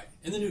 Hi,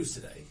 in the news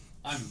today,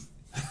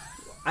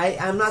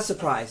 I'm not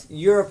surprised.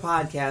 You're a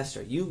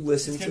podcaster. You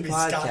listen It's to gonna be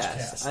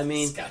podcasts. Scotchcast. I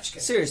mean,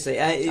 Scotchcast. seriously,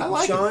 I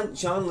like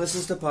Sean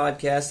listens to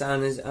podcasts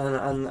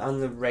on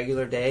the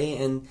regular day,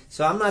 and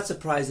so I'm not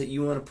surprised that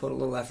you want to put a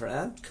little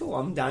effort. Cool.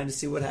 I'm dying to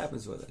see what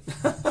happens with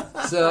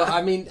it. So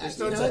I mean,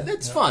 no you know, time.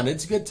 it's fun.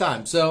 It's a good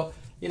time. So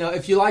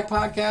if you like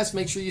podcasts,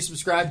 make sure you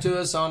subscribe to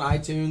us on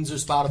iTunes or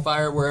Spotify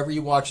or wherever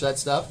you watch that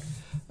stuff.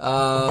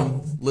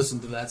 Listen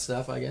to that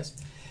stuff, I guess.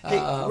 Hey,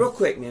 real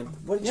quick, man,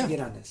 what did yeah. you get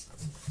on this?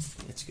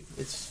 It's good.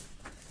 It's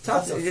Talk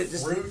Lots of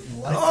just- fruit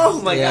and lemon.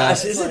 oh my Yeah.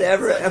 gosh, is it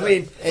ever? I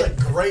mean, It's like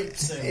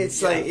grapes. And,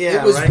 it's like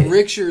yeah, it was right.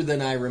 richer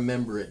than I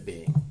remember it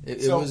being.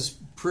 It So- was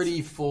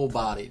pretty full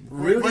bodied.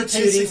 Rooty We're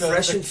tooty, tasting the-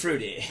 fresh the- and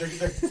fruity.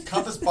 the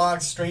Compass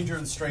Box Stranger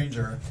and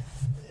Stranger.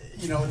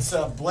 It's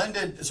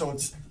blended, so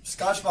it's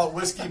Scotch malt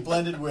whiskey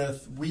blended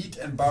with wheat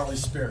and barley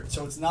spirit.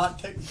 So it's not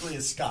technically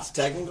a Scotch.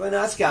 Technically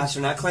not Scotch.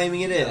 We're not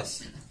claiming it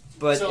is,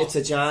 but So- it's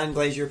a John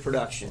Glazier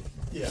production.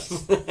 Yes.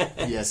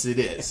 Yes, it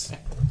is.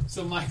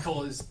 So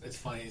Michael it's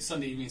funny.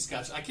 Sunday evening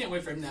Scotch. I can't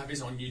wait for him to have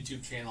his own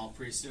YouTube channel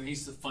pretty soon.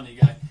 He's the funny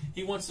guy.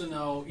 He wants to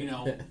know,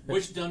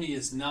 which dummy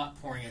is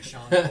not pouring a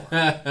Sean pour.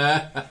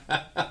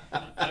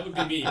 That would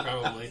be me,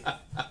 probably.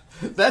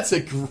 That's a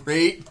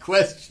great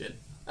question.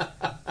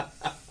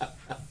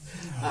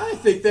 I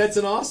think that's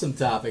an awesome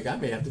topic. I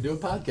may have to do a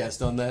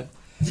podcast on that.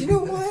 You know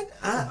what?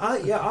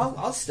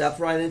 I'll step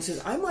right into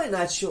it. I might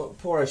not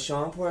pour a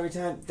Sean pour every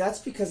time. That's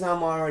because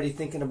I'm already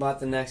thinking about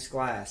the next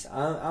glass.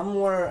 I'm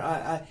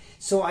more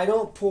so I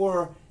don't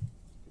pour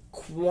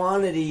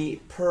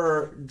quantity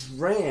per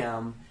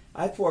dram.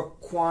 I pour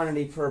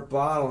quantity per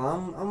bottle.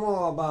 I'm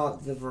all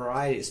about the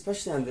variety,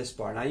 especially on this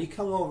bar. Now you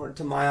come over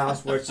to my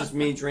house where it's just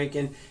me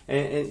drinking,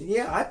 and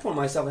yeah, I pour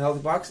myself a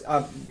healthy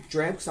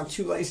dram because I'm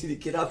too lazy to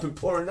get up and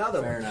pour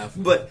another Fair one. enough.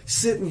 But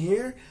sitting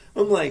here,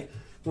 I'm like,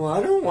 well,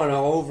 I don't want to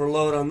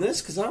overload on this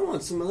because I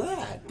want some of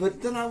that.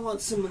 But then I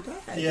want some of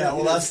that. Yeah,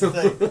 well, that's the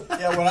thing.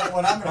 Yeah,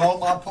 when I'm at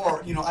home, I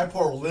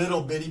pour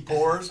little bitty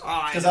pours Oh,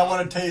 I because know. I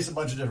want to taste a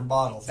bunch of different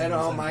bottles. And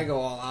I go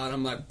all out.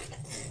 I'm like,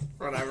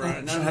 whatever.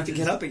 And I don't have to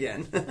get up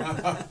again.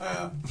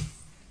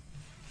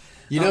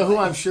 You know who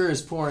I'm sure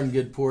is pouring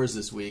good pours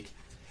this week?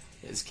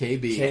 Is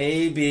KB.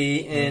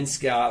 KB in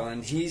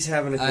Scotland. He's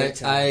having a good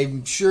time.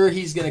 I'm sure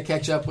he's going to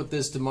catch up with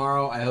this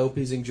tomorrow. I hope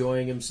he's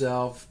enjoying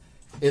himself.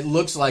 It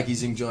looks like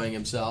he's enjoying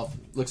himself.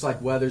 Looks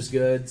like weather's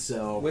good,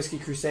 so... Whiskey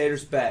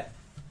Crusaders bet.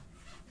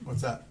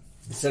 What's that?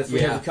 Instead if we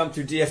Yeah. ever come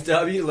through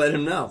DFW, let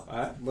him know. All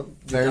right, well,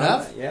 Fair we're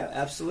enough. done. Yeah,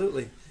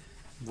 absolutely.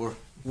 We're,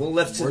 We'll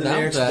lift to We're the down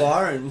nearest with that.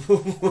 bar, and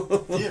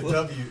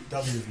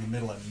DFW is in the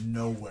middle of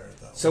nowhere,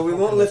 though. so we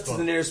won't Okay, lift let's to the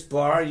go. nearest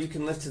bar. You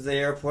can lift to the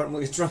airport, and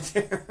we'll get drunk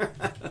there.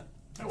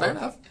 fair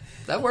enough.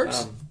 That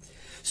works.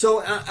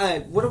 So,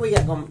 what do we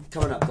got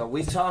coming up, though?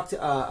 We've talked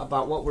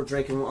about what we're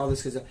drinking, all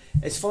this. Cause,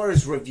 as far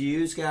as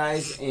reviews,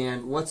 guys,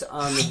 and what's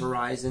on the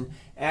horizon,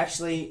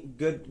 actually,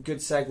 good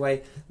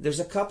segue. There's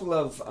a couple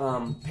of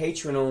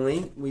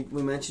patron-only. We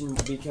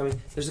mentioned becoming.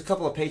 There's a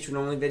couple of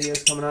patron-only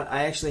videos coming out.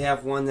 I actually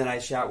have one that I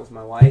shot with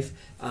my wife.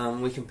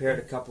 We compared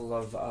a couple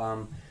of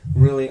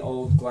really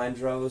old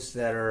Glendros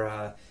that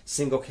are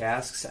single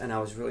casks, and I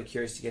was really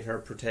curious to get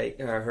her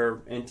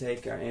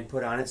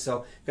input on it.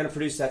 So, going to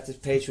produce that to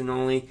patron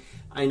only.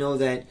 I know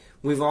that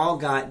we've all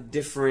got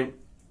different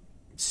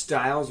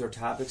styles or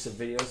topics of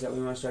videos that we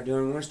want to start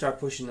doing. We want to start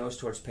pushing those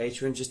towards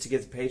Patreon just to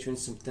give the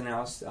patrons something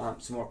else,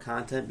 some more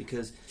content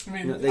because I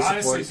mean, they support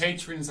honestly, us.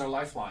 Patreon is our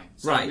lifeline.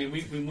 So, Right. I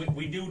mean,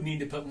 we do need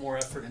to put more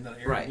effort in that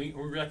area. Right. We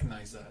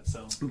recognize that.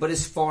 So, But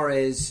as far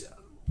as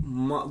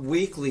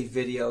weekly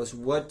videos,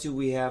 what do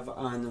we have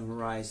on the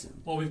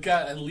horizon? well, we've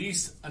got at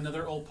least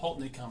another Old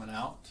Pulteney coming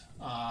out.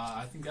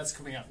 I think that's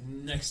coming out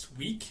next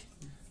week.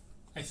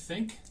 I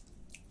think.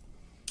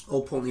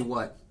 Old Pony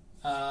what?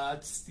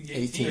 It's the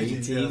 18th.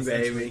 18.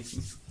 Baby.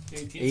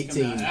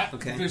 18.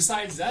 Okay.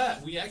 Besides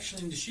that, we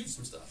actually need to shoot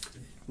some stuff.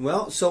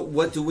 Well, so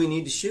what do we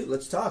need to shoot?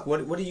 Let's talk.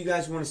 What do you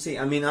guys want to see?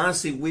 I mean,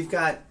 honestly, we've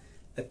got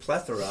a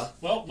plethora.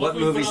 Well, what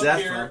we movie's put that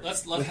up here, for?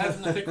 let's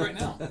have them pick right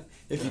now.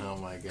 Oh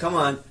my god! Come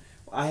on.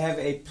 I have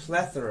a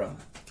plethora.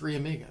 Three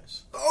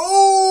Amigos.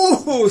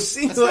 Oh,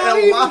 Señor That's not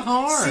even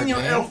hard, Señor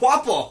man. El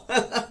Guapo.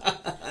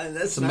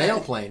 That's It's a nice. mail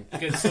plane.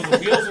 Okay, so the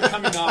wheels are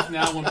coming off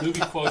now when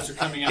movie quotes are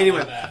coming out Anyway,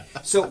 like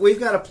that. so we've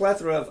got a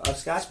plethora of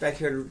Scotch back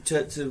here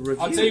to review.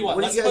 I'll tell you what,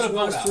 do let's you guys put a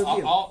want vote us to out.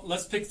 review?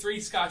 Let's pick 3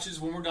 scotches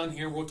when we're done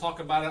here. We'll talk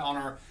about it on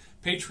our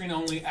Patreon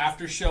only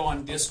after show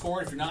on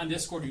Discord. If you're not on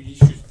Discord, you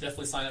should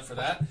definitely sign up for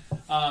that.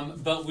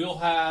 But we'll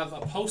have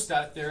a post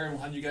out there and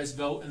we'll have you guys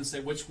vote and say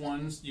which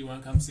ones you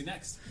want to come see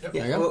next. There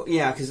you Yeah, go. well,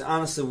 yeah, because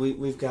honestly,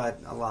 we've got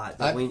a lot.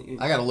 I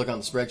got to look on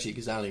the spreadsheet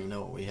because I don't even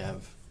know what we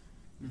have.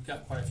 We've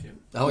got quite a few.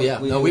 Oh yeah,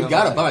 We no, do we've have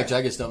got a a bunch.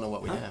 I just don't know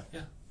what we have.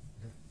 Yeah.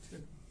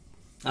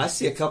 I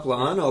see a couple of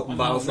unopened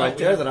No, bottles no, right we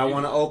there have- that I we-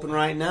 want to open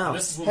right now.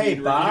 This is what we Hey, need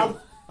to Bob,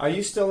 review. are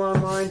you still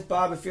online?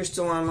 Bob, if you're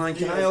still online,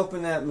 can I Yes.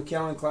 open that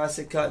McKellen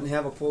Classic cut and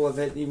have a pull of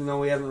it, even though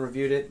we haven't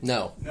reviewed it?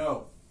 No,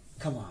 No.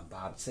 Come on,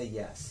 Bob, say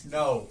yes.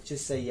 No.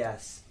 Just say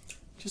yes.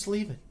 just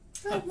leave it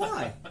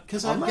Why?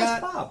 because I'm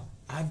Bob.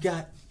 I've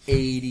got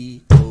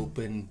 80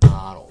 open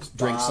bottles.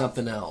 Drink Bob.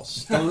 something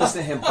else. Don't listen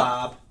to him,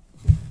 Bob.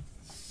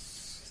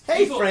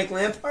 Hey, People- Frank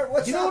Lampard,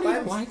 what's You up? don't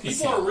even like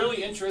People are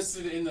really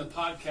interested in the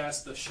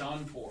podcast, The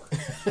Sean Pour.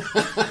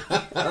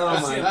 Oh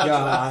my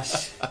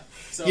gosh.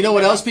 So You know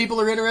what else people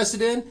are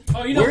interested in?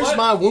 Oh, you know Where's what?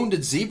 my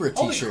Wounded Zebra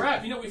Holy T-shirt?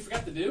 crap, you know what we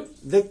forgot to do?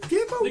 The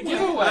giveaway. The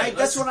giveaway. Right,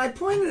 that's what I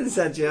pointed at,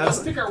 Let's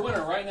Jeff. pick our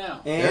winner right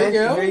now. And There you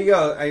go. here you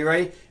go. Are you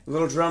ready? A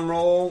little drum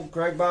roll.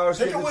 Greg Bowers,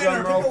 Pick give a the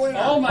winner. drum roll. Pick a winner.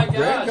 Oh my Greg,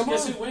 gosh, come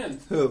guess on. who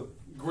wins? Who?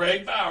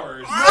 Greg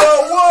Bowers.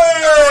 No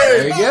way!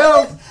 There you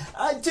go.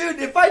 Dude,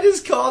 if I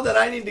just called it,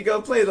 I need to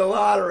go play the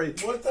lottery.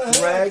 What the heck?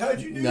 Greg. How'd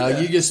you do No, that?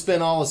 you just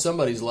spent all of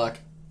somebody's luck.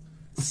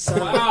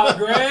 Wow,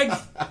 Greg.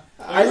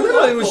 I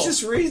literally was Wonderful.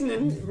 just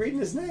reading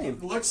his name.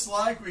 Looks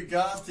like we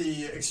got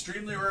the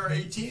extremely rare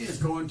 18 is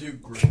going to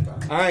Greg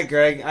Bowers. All right,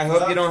 Greg. I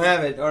hope you don't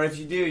have it, or if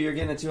you do, you're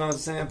getting a 2-ounce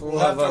sample We'll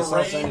have of to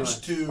sauce anyway.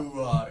 arrange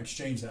to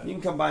exchange that. You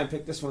can come by and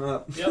pick this one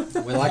up. Yep.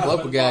 We like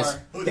local guys.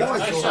 Ooh, That was that'd be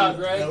nice cool. job,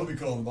 Greg. That would be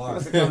cool in the bar.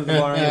 Must have come to the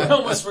bar I anyway.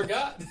 almost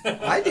forgot.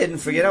 I didn't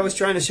forget. I was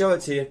trying to show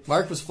it to you.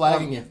 Mark was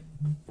flagging you.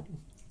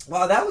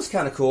 Wow, that was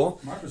kind of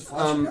cool. Mark was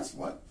flashing us.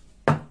 What?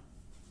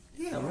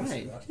 Yeah, I see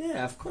right. that.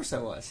 Yeah, of course I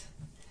was.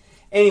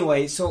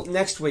 Anyway, so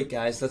next week,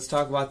 guys, let's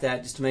talk about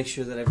that just to make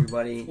sure that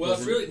everybody. Well, it's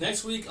doesn't- really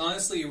next week.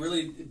 Honestly, it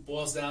really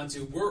boils down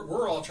to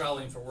we're all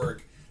traveling for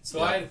work, so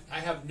Yeah. I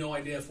have no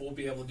idea if we'll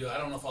be able to do it. I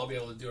don't know if I'll be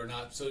able to do it or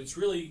not. So it's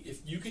really if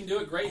you can do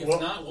it, great. If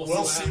not,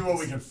 we'll see what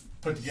we happens. can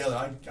put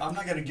together. I'm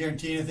not going to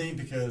guarantee anything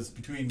because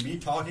between me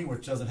talking,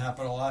 which doesn't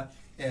happen a lot,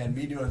 and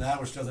me doing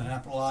that, which doesn't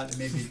happen a lot, it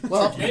may be.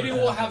 Well, tricky Maybe for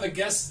we'll that. have a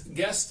guest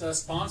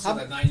sponsor How-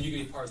 that night, and you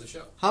can be part of the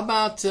show. How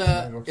about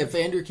Okay. if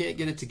Andrew can't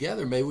get it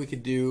together, maybe we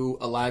could do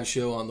a live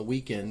show on the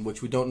weekend,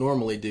 which we don't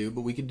normally do,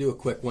 but we could do a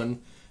quick one,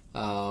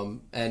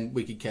 and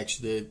we could catch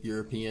the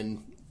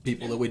European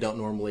people that we don't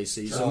normally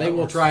see. So Sure. maybe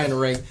we'll try and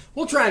arrange.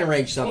 We'll try and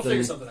arrange We'll something.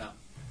 figure something out.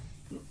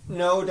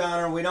 No,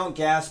 Donner, we don't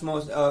gas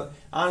most.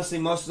 Honestly,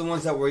 most of the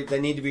ones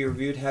that need to be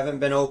reviewed haven't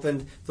been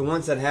opened. The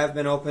ones that have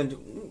been opened,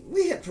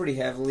 we hit pretty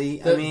heavily.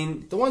 The, I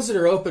mean, the ones that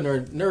are open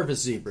are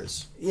nervous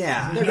zebras.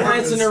 yeah, They're Nervous.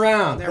 prancing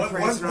around. They're What,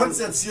 prancing once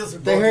around. that seals are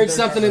They broken, heard they're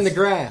something in the nervous.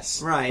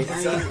 grass. Right.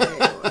 What's I mean,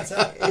 What's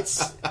that?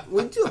 it's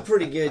we do a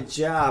pretty good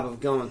job of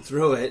going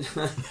through it.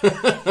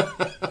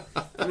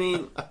 I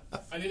mean,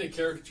 I need a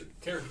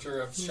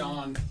caricature of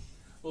Sean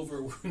over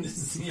a wounded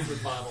zebra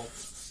bottle.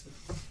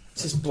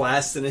 just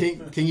blasting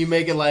it. Can you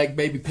make it like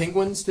baby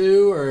penguins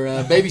too,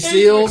 or baby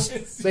seals?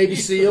 Baby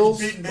seals.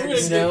 Beating We're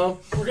baby You know,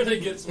 We're gonna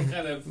get some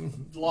kind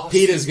of lost.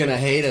 PETA's gonna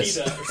hate us.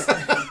 PETA or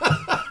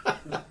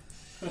something.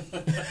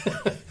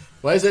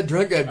 Why is that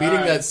drunk guy beating All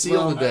right, that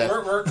seal to death?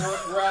 We're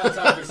out of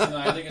topics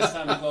tonight. I think it's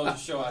time to close the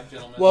show out,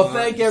 gentlemen. Well, All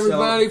thank right,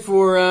 everybody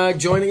for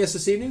joining us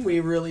this evening. We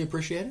really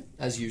appreciate it,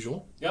 as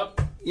usual.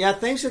 Yep. Yeah,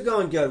 things are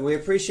going good. We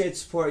appreciate the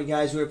support, you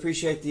guys. We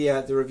appreciate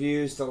the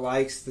reviews, the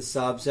likes, the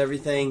subs,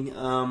 everything.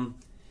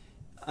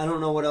 I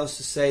don't know what else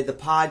to say. The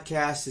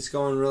podcast is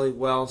going really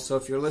well. So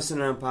if you're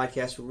listening on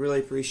podcast, we really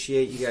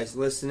appreciate you guys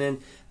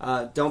listening.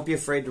 Don't be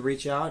afraid to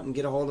reach out and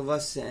get a hold of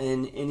us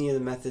in any of the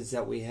methods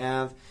that we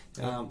have,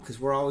 because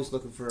we're always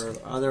looking for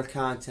other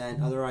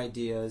content, other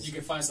ideas. You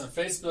can find us on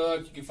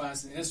Facebook. You can find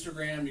us on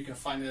Instagram. You can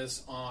find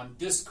us on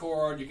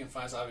Discord. You can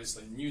find us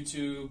obviously on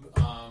YouTube,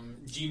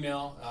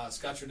 Gmail,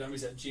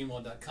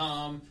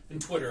 scotchordummies@gmail.com,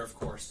 and Twitter, of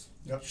course.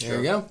 Yep. There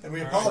you go. And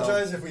we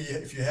apologize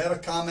if you had a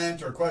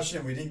comment or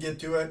question we didn't get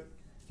to it.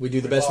 We do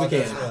the best we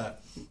apologize can. for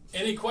that.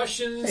 Any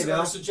questions Hey,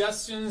 Bill. or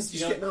suggestions?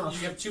 Just getting off.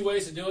 You have two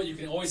ways to do it. You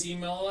can always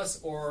email us,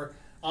 or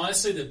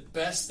honestly, the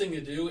best thing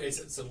to do is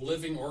it's a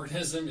living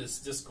organism is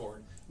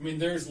Discord. I mean,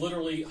 there's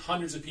literally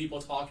hundreds of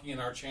people talking in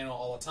our channel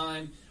all the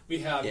time. We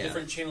have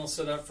different channels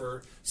set up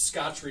for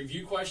Scotch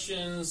review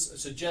questions,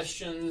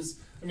 suggestions.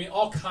 I mean,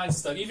 all kinds of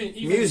stuff, even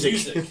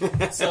music.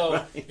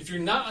 So if you're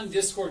not on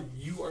Discord,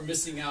 you are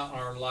missing out on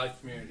our live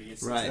community.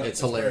 It's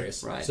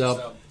hilarious. Right.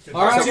 So, So,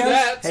 all right, do guys.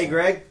 that. Hey,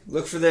 Greg,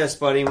 look for this,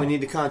 buddy. We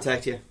need to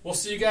contact you. We'll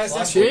see you guys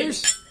next week.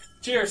 Cheers.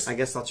 Cheers. I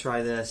guess I'll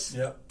try this.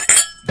 Yep.